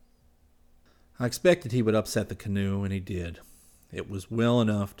 I expected he would upset the canoe, and he did. It was well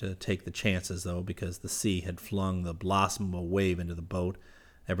enough to take the chances, though, because the sea had flung the blossom of a wave into the boat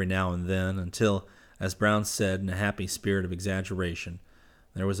every now and then, until, as Brown said in a happy spirit of exaggeration,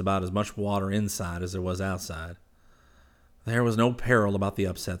 there was about as much water inside as there was outside. There was no peril about the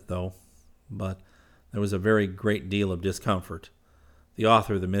upset, though, but there was a very great deal of discomfort. The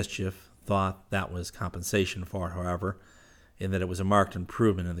author of the mischief thought that was compensation for it, however, in that it was a marked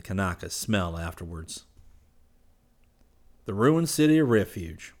improvement in the Kanaka's smell afterwards. The ruined city of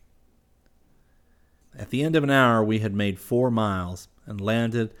refuge. At the end of an hour we had made 4 miles and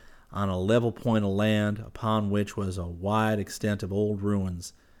landed on a level point of land upon which was a wide extent of old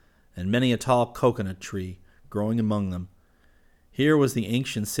ruins, and many a tall coconut tree growing among them. Here was the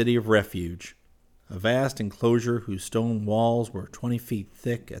ancient city of refuge, a vast enclosure whose stone walls were 20 feet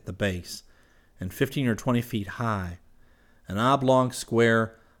thick at the base and 15 or 20 feet high, an oblong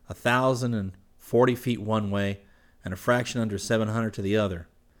square 1,040 feet one way and a fraction under 700 to the other,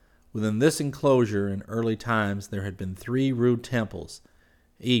 Within this enclosure in early times there had been 3 rude temples.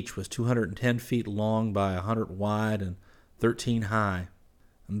 Each was 210 feet long by 100 wide and 13 high.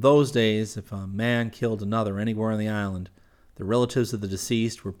 In those days, if a man killed another anywhere on the island, the relatives of the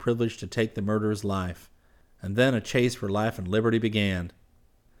deceased were privileged to take the murderer's life, and then a chase for life and liberty began.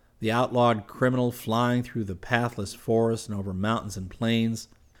 The outlawed criminal flying through the pathless forests and over mountains and plains,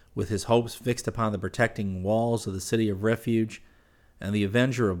 with his hopes fixed upon the protecting walls of the city of refuge, and the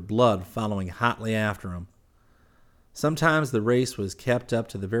avenger of blood following hotly after him. Sometimes the race was kept up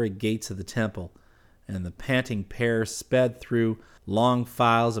to the very gates of the temple, and the panting pair sped through long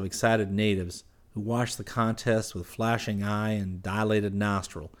files of excited natives who watched the contest with flashing eye and dilated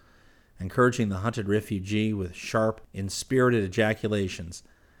nostril, encouraging the hunted refugee with sharp, inspirited ejaculations,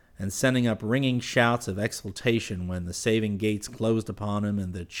 and sending up ringing shouts of exultation when the saving gates closed upon him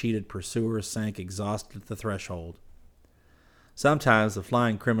and the cheated pursuer sank exhausted at the threshold. Sometimes the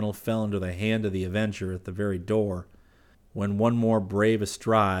flying criminal fell into the hand of the avenger at the very door, when one more brave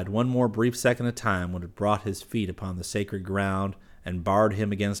astride, one more brief second of time would have brought his feet upon the sacred ground and barred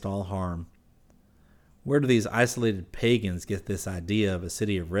him against all harm. Where do these isolated pagans get this idea of a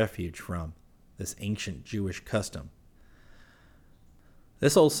city of refuge from, this ancient Jewish custom?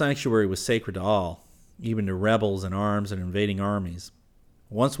 This old sanctuary was sacred to all, even to rebels in arms and invading armies.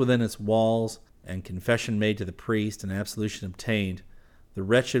 Once within its walls, and confession made to the priest and absolution obtained, the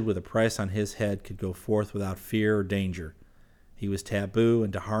wretched with a price on his head could go forth without fear or danger. He was taboo,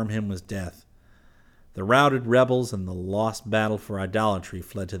 and to harm him was death. The routed rebels and the lost battle for idolatry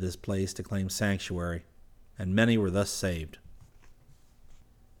fled to this place to claim sanctuary, and many were thus saved.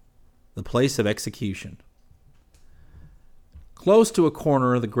 The place of execution. Close to a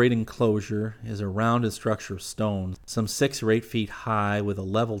corner of the great enclosure is a rounded structure of stone, some 6 or 8 feet high, with a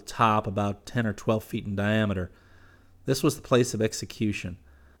level top about 10 or 12 feet in diameter. This was the place of execution.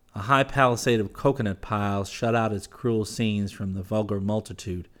 A high palisade of coconut piles shut out its cruel scenes from the vulgar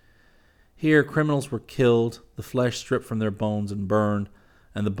multitude. Here criminals were killed, the flesh stripped from their bones and burned,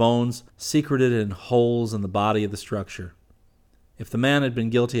 and the bones secreted in holes in the body of the structure. If the man had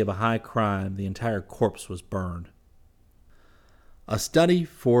been guilty of a high crime, the entire corpse was burned. A study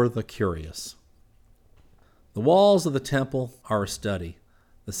for the curious. The walls of the temple are a study,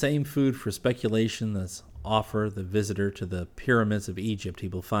 the same food for speculation that's offered the visitor to the pyramids of Egypt he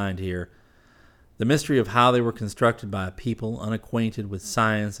will find here. The mystery of how they were constructed by a people unacquainted with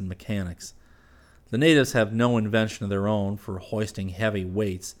science and mechanics. The natives have no invention of their own for hoisting heavy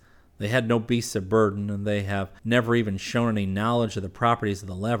weights. They had no beasts of burden, and they have never even shown any knowledge of the properties of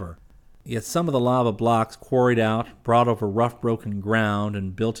the lever. Yet some of the lava blocks quarried out, brought over rough broken ground,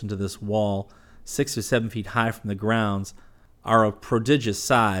 and built into this wall, 6 or 7 feet high from the grounds, are of prodigious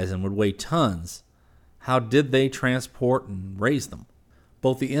size and would weigh tons. How did they transport and raise them?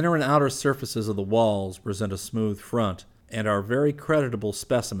 Both the inner and outer surfaces of the walls present a smooth front, and are very creditable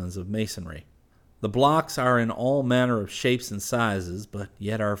specimens of masonry. The blocks are in all manner of shapes and sizes, but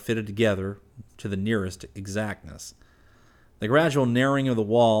yet are fitted together to the nearest exactness. The gradual narrowing of the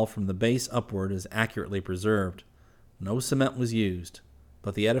wall from the base upward is accurately preserved. No cement was used,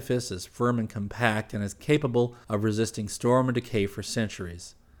 but the edifice is firm and compact and is capable of resisting storm and decay for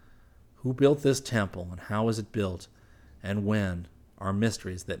centuries. Who built this temple, and how was it built, and when, are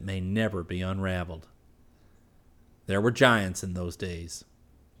mysteries that may never be unraveled. There were giants in those days.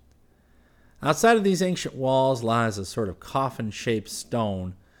 Outside of these ancient walls lies a sort of coffin-shaped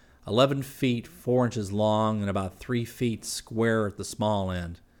stone, 11 feet 4 inches long and about 3 feet square at the small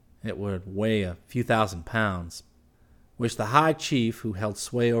end. It would weigh a few thousand pounds, which the high chief who held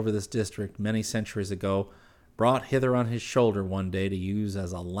sway over this district many centuries ago brought hither on his shoulder one day to use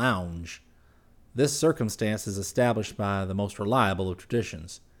as a lounge. This circumstance is established by the most reliable of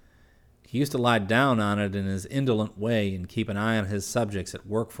traditions. He used to lie down on it in his indolent way and keep an eye on his subjects at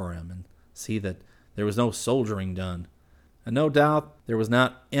work for him and see that there was no soldiering done. And no doubt there was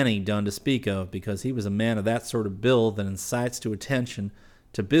not any done to speak of, because he was a man of that sort of build that incites to attention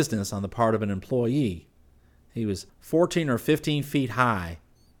to business on the part of an employee. He was 14 or 15 feet high.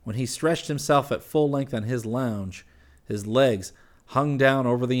 When he stretched himself at full length on his lounge, his legs hung down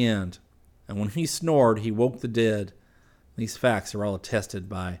over the end, and when he snored, he woke the dead. These facts are all attested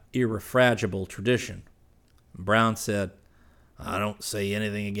by irrefragable tradition. Brown said, "I don't say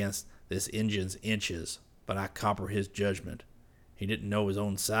anything against this Injun's inches, but I copper his judgment. He didn't know his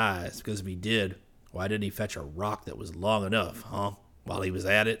own size, because if he did, why didn't he fetch a rock that was long enough, while he was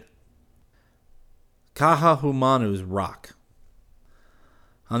at it?" Kahahumanu's rock.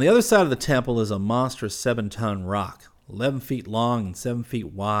 On the other side of the temple is a monstrous 7-ton rock, 11 feet long and 7 feet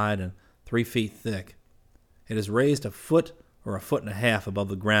wide and 3 feet thick. It is raised a foot or 1.5 feet above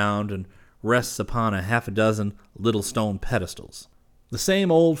the ground, and rests upon a half a dozen little stone pedestals. The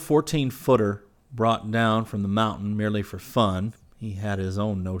same old 14-footer brought down from the mountain merely for fun. He had his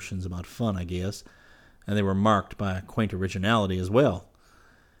own notions about fun, I guess, and they were marked by a quaint originality as well,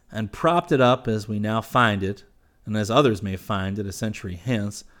 and propped it up as we now find it, and as others may find it a century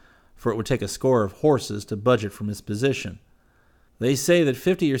hence, for it would take a score of horses to budge it from its position. They say that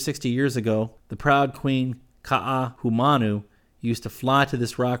 50 or 60 years ago, the proud queen Kaahumanu used to fly to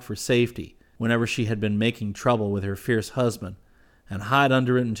this rock for safety whenever she had been making trouble with her fierce husband, and hide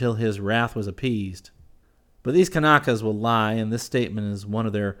under it until his wrath was appeased. But these Kanakas will lie, and this statement is one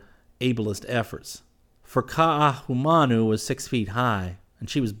of their ablest efforts. For Kaahumanu was 6 feet high, and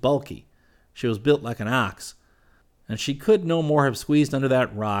she was bulky. She was built like an ox, and she could no more have squeezed under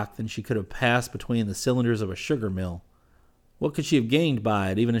that rock than she could have passed between the cylinders of a sugar mill. What could she have gained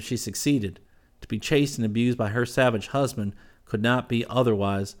by it, even if she succeeded? To be chased and abused by her savage husband could not be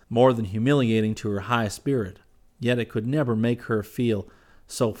otherwise more than humiliating to her high spirit, yet it could never make her feel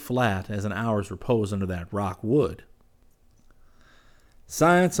so flat as an hour's repose under that rock would.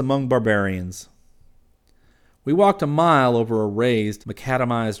 Science among barbarians. We walked a mile over a raised,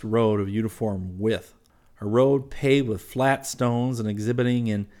 macadamized road of uniform width, a road paved with flat stones and exhibiting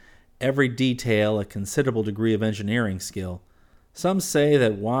in every detail a considerable degree of engineering skill. Some say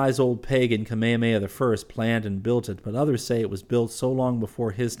that wise old pagan Kamehameha I planned and built it, but others say it was built so long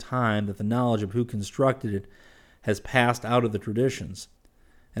before his time that the knowledge of who constructed it has passed out of the traditions.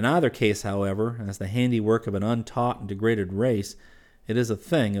 In either case, however, as the handiwork of an untaught and degraded race, it is a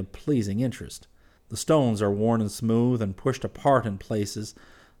thing of pleasing interest. The stones are worn and smooth and pushed apart in places,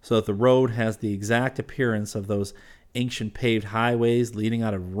 so that the road has the exact appearance of those ancient paved highways leading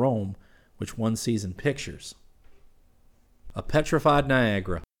out of Rome, which one sees in pictures. A petrified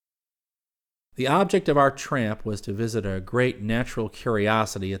Niagara. The object of our tramp was to visit a great natural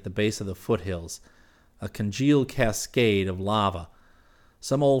curiosity at the base of the foothills, a congealed cascade of lava.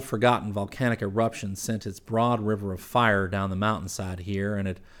 Some old forgotten volcanic eruption sent its broad river of fire down the mountainside here, and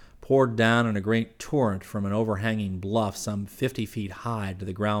it poured down in a great torrent from an overhanging bluff some 50 feet high to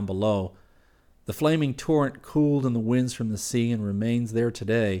the ground below. The flaming torrent cooled in the winds from the sea and remains there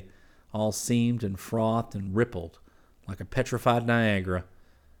today, all seamed and frothed and rippled, like a petrified Niagara.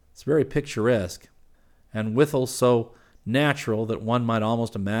 It's very picturesque, and withal so natural that one might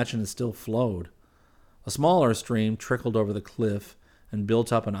almost imagine it still flowed. A smaller stream trickled over the cliff and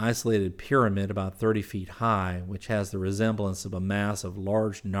built up an isolated pyramid about 30 feet high, which has the resemblance of a mass of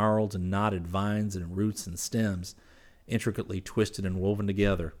large gnarled and knotted vines and roots and stems, intricately twisted and woven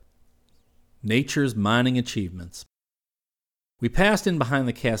together. Nature's mining achievements. We passed in behind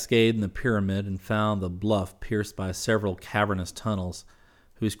the cascade and the pyramid and found the bluff pierced by several cavernous tunnels,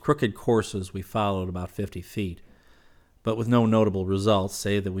 whose crooked courses we followed about 50 feet, but with no notable results,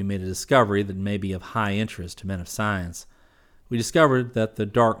 save that we made a discovery that may be of high interest to men of science. We discovered that the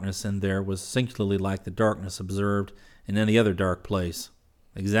darkness in there was singularly like the darkness observed in any other dark place.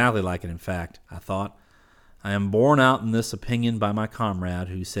 Exactly like it, in fact, I thought. I am borne out in this opinion by my comrade,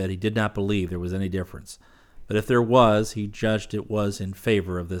 who said he did not believe there was any difference, but if there was, he judged it was in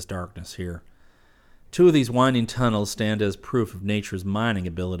favor of this darkness here. 2 of these winding tunnels stand as proof of nature's mining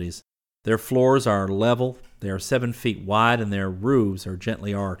abilities. Their floors are level, they are 7 feet wide, and their roofs are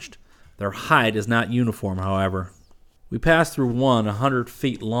gently arched. Their height is not uniform, however. We passed through one 100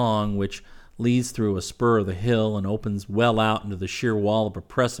 feet long, which leads through a spur of the hill and opens well out into the sheer wall of a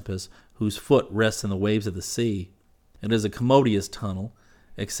precipice whose foot rests in the waves of the sea. It is a commodious tunnel,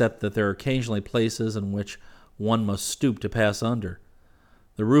 except that there are occasionally places in which one must stoop to pass under.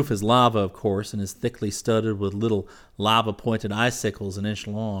 The roof is lava, of course, and is thickly studded with little lava-pointed icicles an inch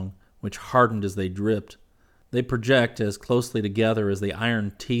long, which hardened as they dripped. They project as closely together as the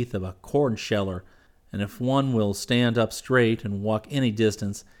iron teeth of a corn sheller, and if one will stand up straight and walk any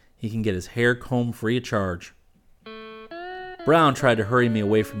distance, he can get his hair combed free of charge. Brown tried to hurry me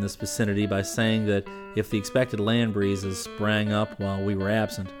away from this vicinity by saying that if the expected land breezes sprang up while we were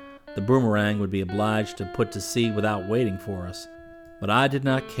absent, the Boomerang would be obliged to put to sea without waiting for us. But I did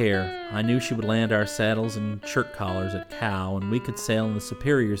not care. I knew she would land our saddles and shirt collars at Cow, and we could sail in the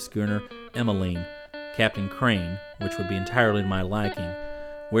superior schooner Emmeline, Captain Crane, which would be entirely to my liking.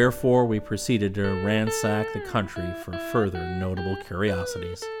 Wherefore we proceeded to ransack the country for further notable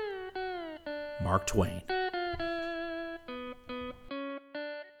curiosities. Mark Twain.